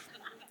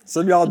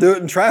 Some of y'all do it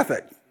in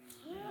traffic.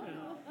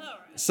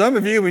 Some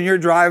of you, when you're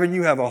driving,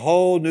 you have a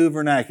whole new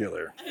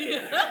vernacular.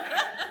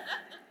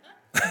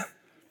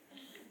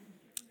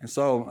 And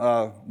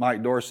so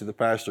Mike Dorsey, the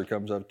pastor,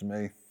 comes up to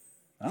me.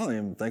 I don't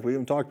even think we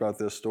even talked about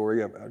this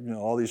story,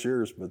 all these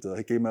years, but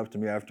he came up to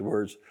me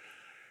afterwards.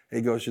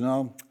 He goes,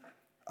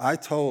 I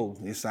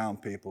told these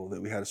sound people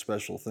that we had a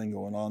special thing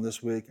going on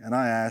this week, and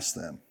I asked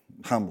them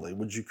humbly,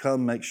 would you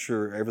come make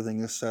sure everything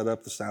is set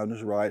up, the sound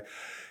is right?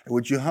 And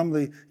would you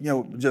humbly,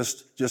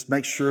 just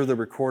make sure the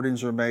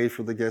recordings are made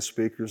for the guest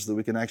speakers so that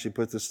we can actually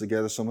put this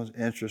together, someone's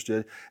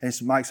interested. And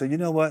Mike said, you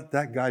know what?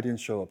 That guy didn't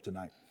show up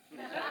tonight.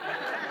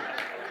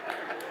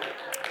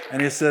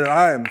 And he said,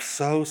 I am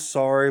so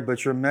sorry,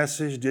 but your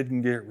message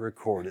didn't get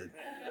recorded.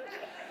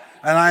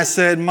 And I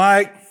said,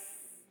 Mike,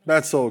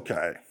 that's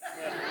okay.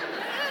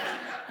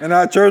 And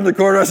I turned the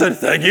corner, I said,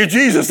 thank you,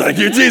 Jesus, thank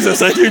you, Jesus,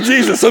 thank you,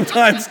 Jesus.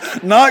 Sometimes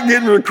not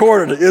getting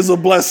recorded is a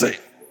blessing.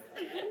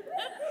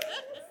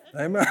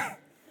 Amen.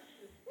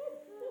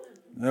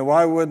 Now,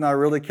 why wouldn't I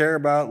really care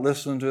about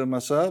listening to it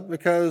myself?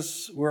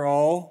 Because we're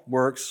all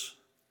works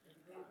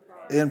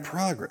in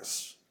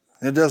progress.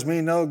 It does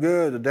me no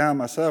good to down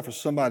myself or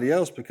somebody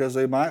else because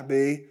they might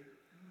be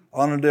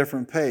on a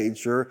different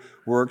page or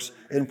works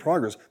in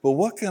progress. But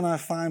what can I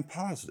find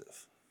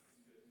positive?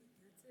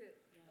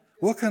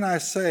 What can I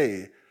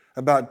say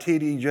about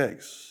T.D.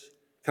 Jakes?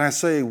 Can I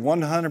say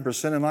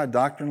 100% of my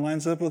doctrine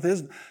lines up with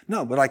his?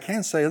 No, but I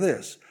can say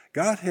this.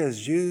 God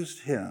has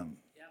used him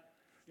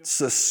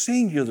to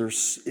singular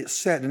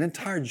set an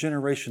entire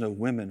generation of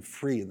women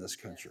free in this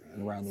country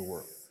and around the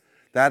world.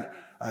 That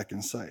I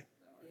can say.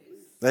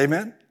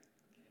 Amen?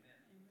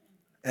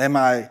 Am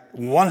I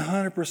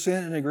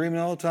 100% in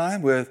agreement all the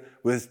time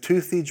with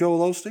toothy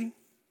Joel Osteen?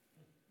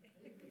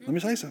 Let me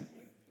say something.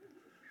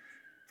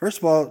 First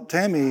of all,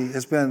 Tammy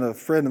has been a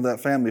friend of that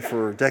family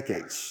for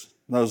decades,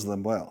 knows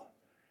them well.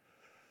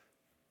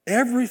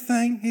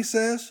 Everything he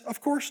says, of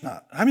course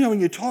not. I mean,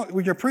 when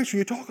you're a preacher,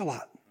 you talk a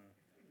lot.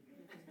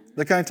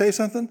 But can I tell you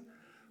something?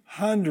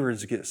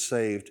 Hundreds get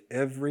saved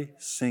every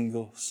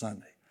single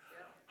Sunday.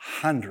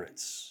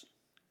 Hundreds.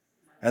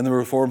 And the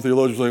Reformed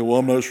theologians say, well,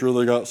 I'm not sure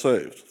they got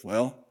saved.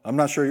 Well, I'm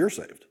not sure you're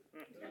saved.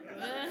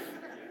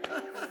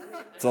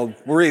 So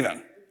we're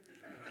even.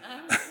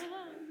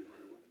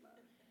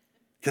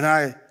 Can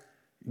I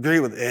agree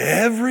with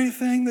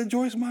everything that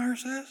Joyce Meyer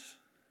says?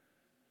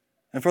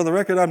 And for the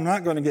record, I'm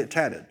not going to get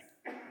tatted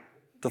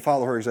to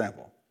follow her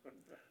example.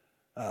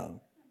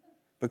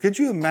 But could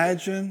you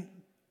imagine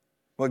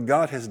what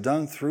God has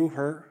done through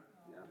her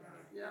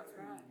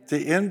to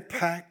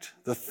impact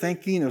the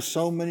thinking of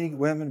so many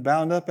women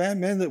bound up and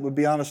men that would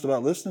be honest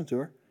about listening to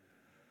her?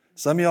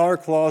 Some of y'all are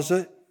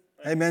closet,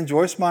 amen,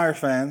 Joyce Meyer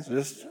fans.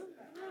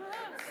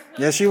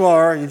 Yes, you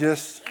are.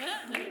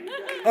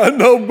 I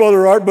know,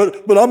 Brother Art,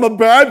 but I'm a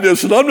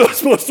Baptist and I'm not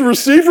supposed to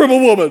receive from a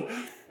woman.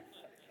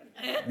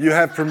 You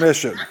have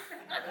permission.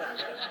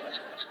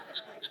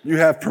 You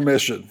have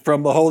permission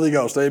from the Holy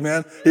Ghost,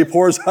 amen? He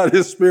pours out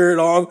his Spirit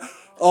on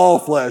all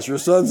flesh. Your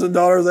sons and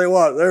daughters, they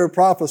what? They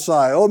prophesy.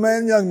 Old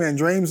man, young man,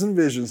 dreams and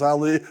visions.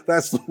 Hallelujah.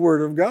 That's the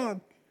word of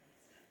God.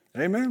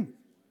 Amen.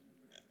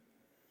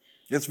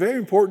 It's very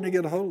important to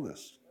get a hold of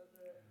this.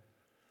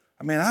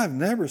 I mean, I've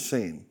never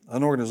seen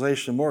an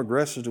organization more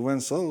aggressive to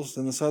win souls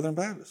than the Southern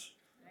Baptists.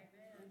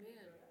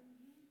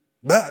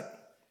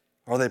 But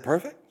are they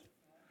perfect?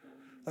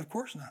 Of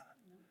course not.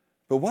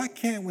 But why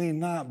can't we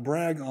not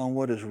brag on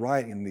what is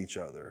right in each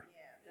other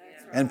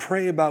and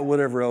pray about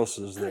whatever else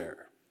is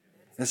there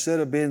instead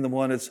of being the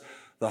one that's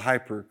the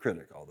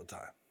hypercritic all the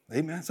time?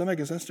 Amen? Does that make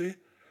sense to you?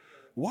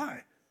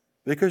 Why?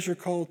 Because you're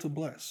called to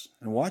bless.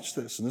 And watch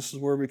this, and this is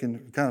where we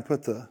can kind of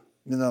put the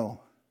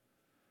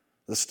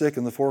stick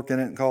and the fork in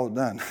it and call it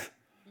done.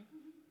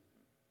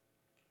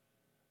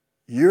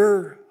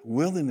 Your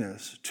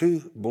willingness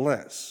to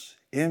bless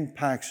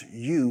impacts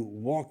you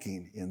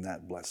walking in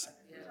that blessing.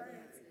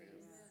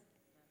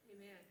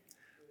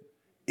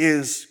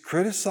 Is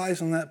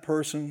criticizing that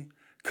person,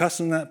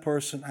 cussing that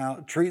person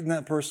out, treating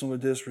that person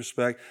with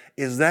disrespect,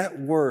 is that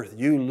worth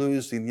you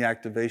losing the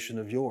activation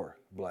of your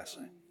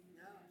blessing?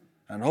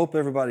 And I hope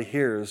everybody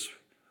here is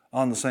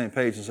on the same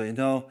page and say,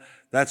 no,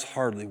 that's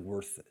hardly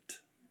worth it.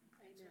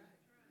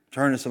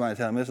 Turn to somebody and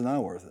tell them it's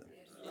not worth it.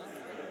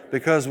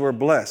 Because we're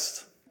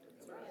blessed.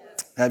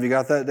 Have you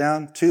got that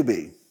down? To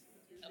be.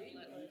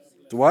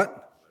 To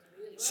what?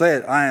 Say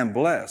it. I am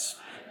blessed.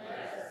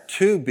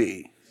 To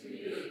be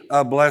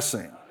a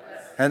blessing.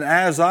 And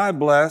as I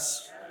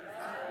bless,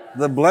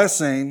 the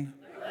blessing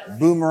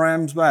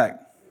boomerangs back.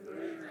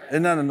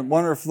 Isn't that a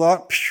wonderful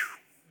thought?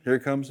 Here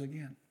it comes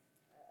again.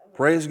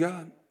 Praise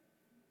God.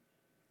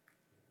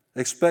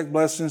 Expect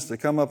blessings to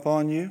come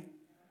upon you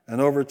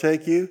and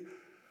overtake you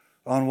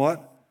on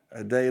what?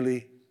 A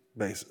daily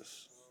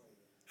basis.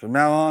 From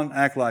now on,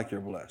 act like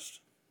you're blessed.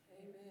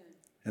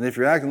 And if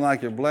you're acting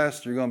like you're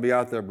blessed, you're going to be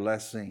out there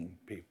blessing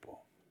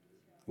people.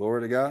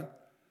 Glory to God.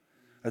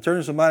 I turn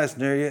to somebody that's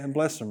near you and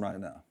bless them right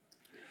now.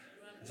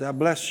 Say, I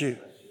bless you.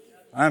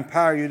 I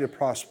empower you to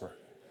prosper.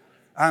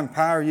 I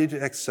empower you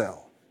to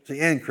excel, to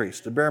increase,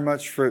 to bear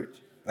much fruit,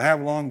 to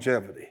have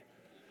longevity.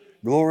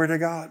 Glory to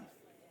God.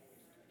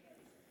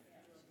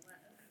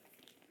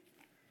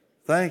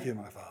 Thank you,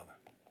 my Father.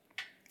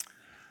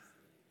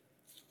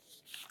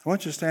 I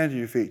want you to stand to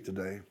your feet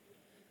today.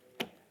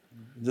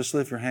 Just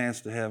lift your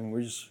hands to heaven.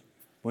 We just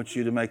want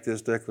you to make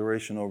this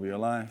declaration over your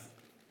life.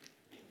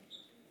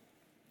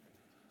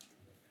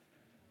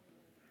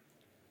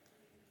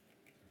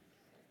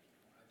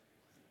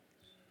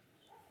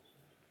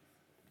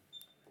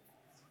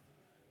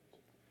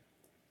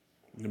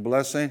 The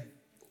blessing,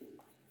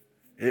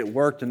 it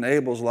worked in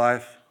Abel's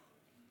life.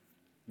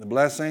 The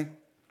blessing,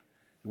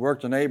 it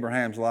worked in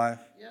Abraham's life.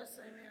 Yes,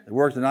 amen. It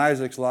worked in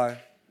Isaac's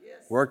life.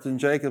 Yes. Worked in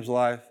Jacob's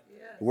life.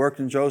 Yes. It worked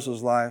in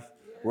Joseph's life.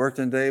 Yes. Worked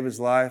in David's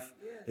life.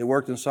 Yes. It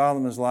worked in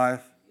Solomon's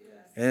life. Yes.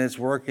 And it's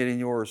working in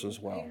yours as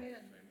well. Amen.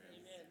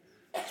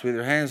 So with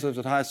your hands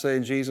lifted high, say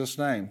in Jesus'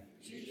 name,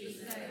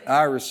 Jesus' name.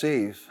 I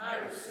receive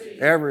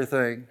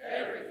everything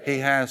He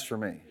has for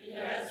me.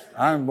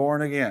 I'm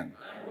born again.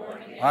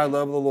 I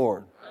love the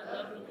Lord.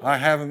 I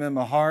have Him in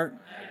my heart,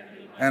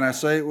 and I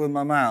say it with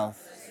my mouth.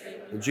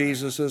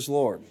 Jesus is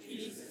Lord.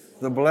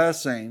 The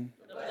blessing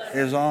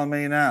is on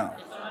me now.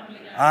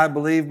 I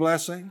believe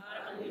blessing.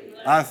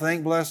 I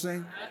think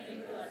blessing.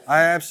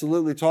 I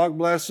absolutely talk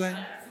blessing.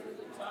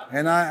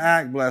 And I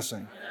act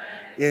blessing.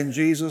 In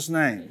Jesus'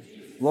 name.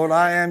 Lord,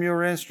 I am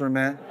your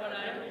instrument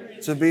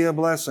to be a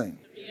blessing.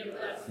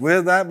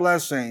 With that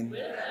blessing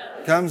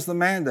comes the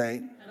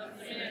mandate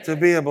to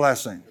be a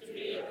blessing.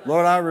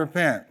 Lord, I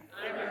repent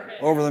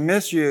over the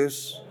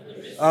misuse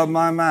of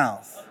my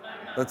mouth,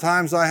 the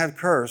times I have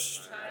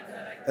cursed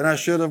and I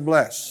should have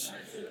blessed.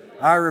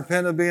 I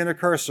repent of being a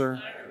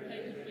curser,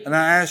 and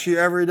I ask you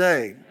every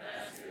day,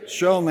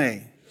 show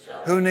me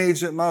who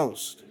needs it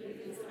most.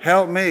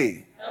 Help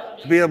me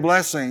to be a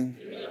blessing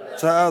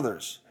to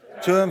others,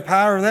 to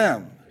empower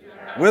them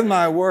with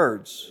my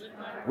words,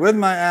 with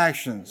my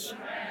actions,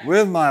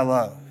 with my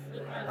love.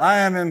 I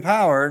am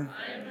empowered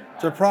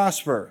to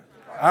prosper.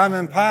 I'm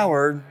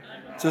empowered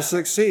to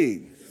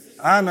succeed.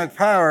 I'm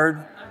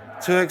empowered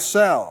to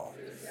excel.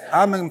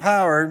 I'm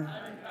empowered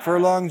for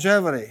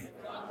longevity.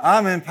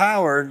 I'm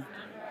empowered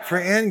for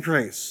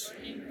increase.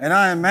 And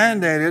I am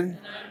mandated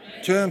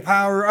to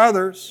empower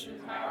others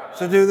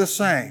to do the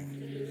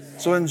same.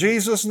 So in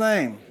Jesus'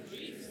 name,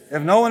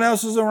 if no one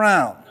else is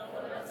around,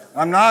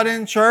 I'm not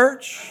in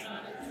church,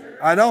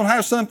 I don't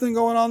have something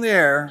going on the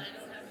air,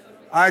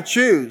 I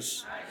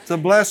choose to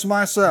bless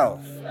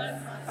myself.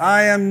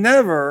 I am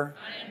never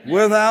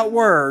without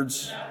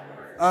words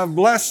of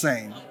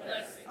blessing.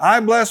 I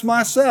bless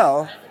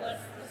myself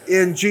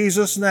in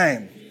Jesus'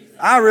 name.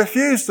 I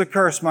refuse to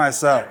curse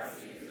myself.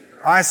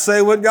 I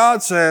say what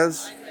God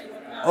says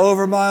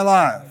over my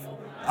life.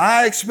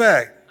 I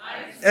expect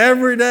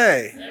every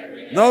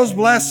day those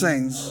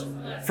blessings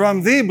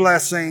from the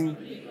blessing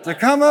to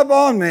come up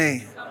on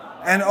me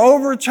and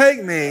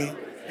overtake me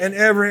in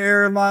every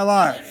area of my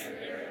life.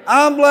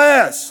 I'm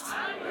blessed.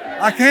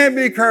 I can't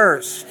be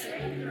cursed.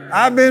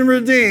 I've been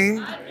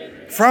redeemed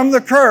from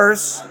the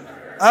curse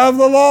of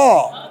the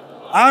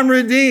law. I'm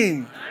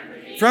redeemed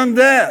from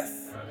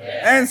death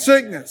and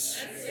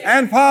sickness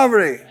and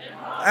poverty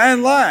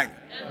and lack.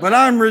 But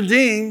I'm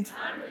redeemed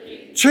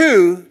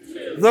to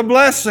the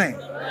blessing.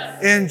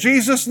 In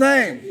Jesus'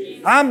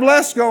 name, I'm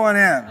blessed going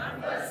in.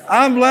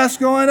 I'm blessed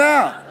going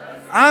out.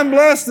 I'm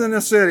blessed in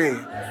the city.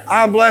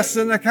 I'm blessed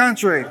in the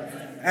country.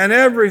 And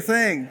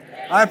everything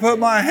I put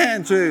my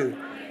hand to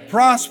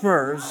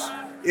prospers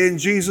in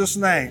Jesus'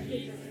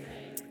 name.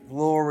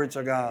 Glory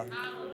to God.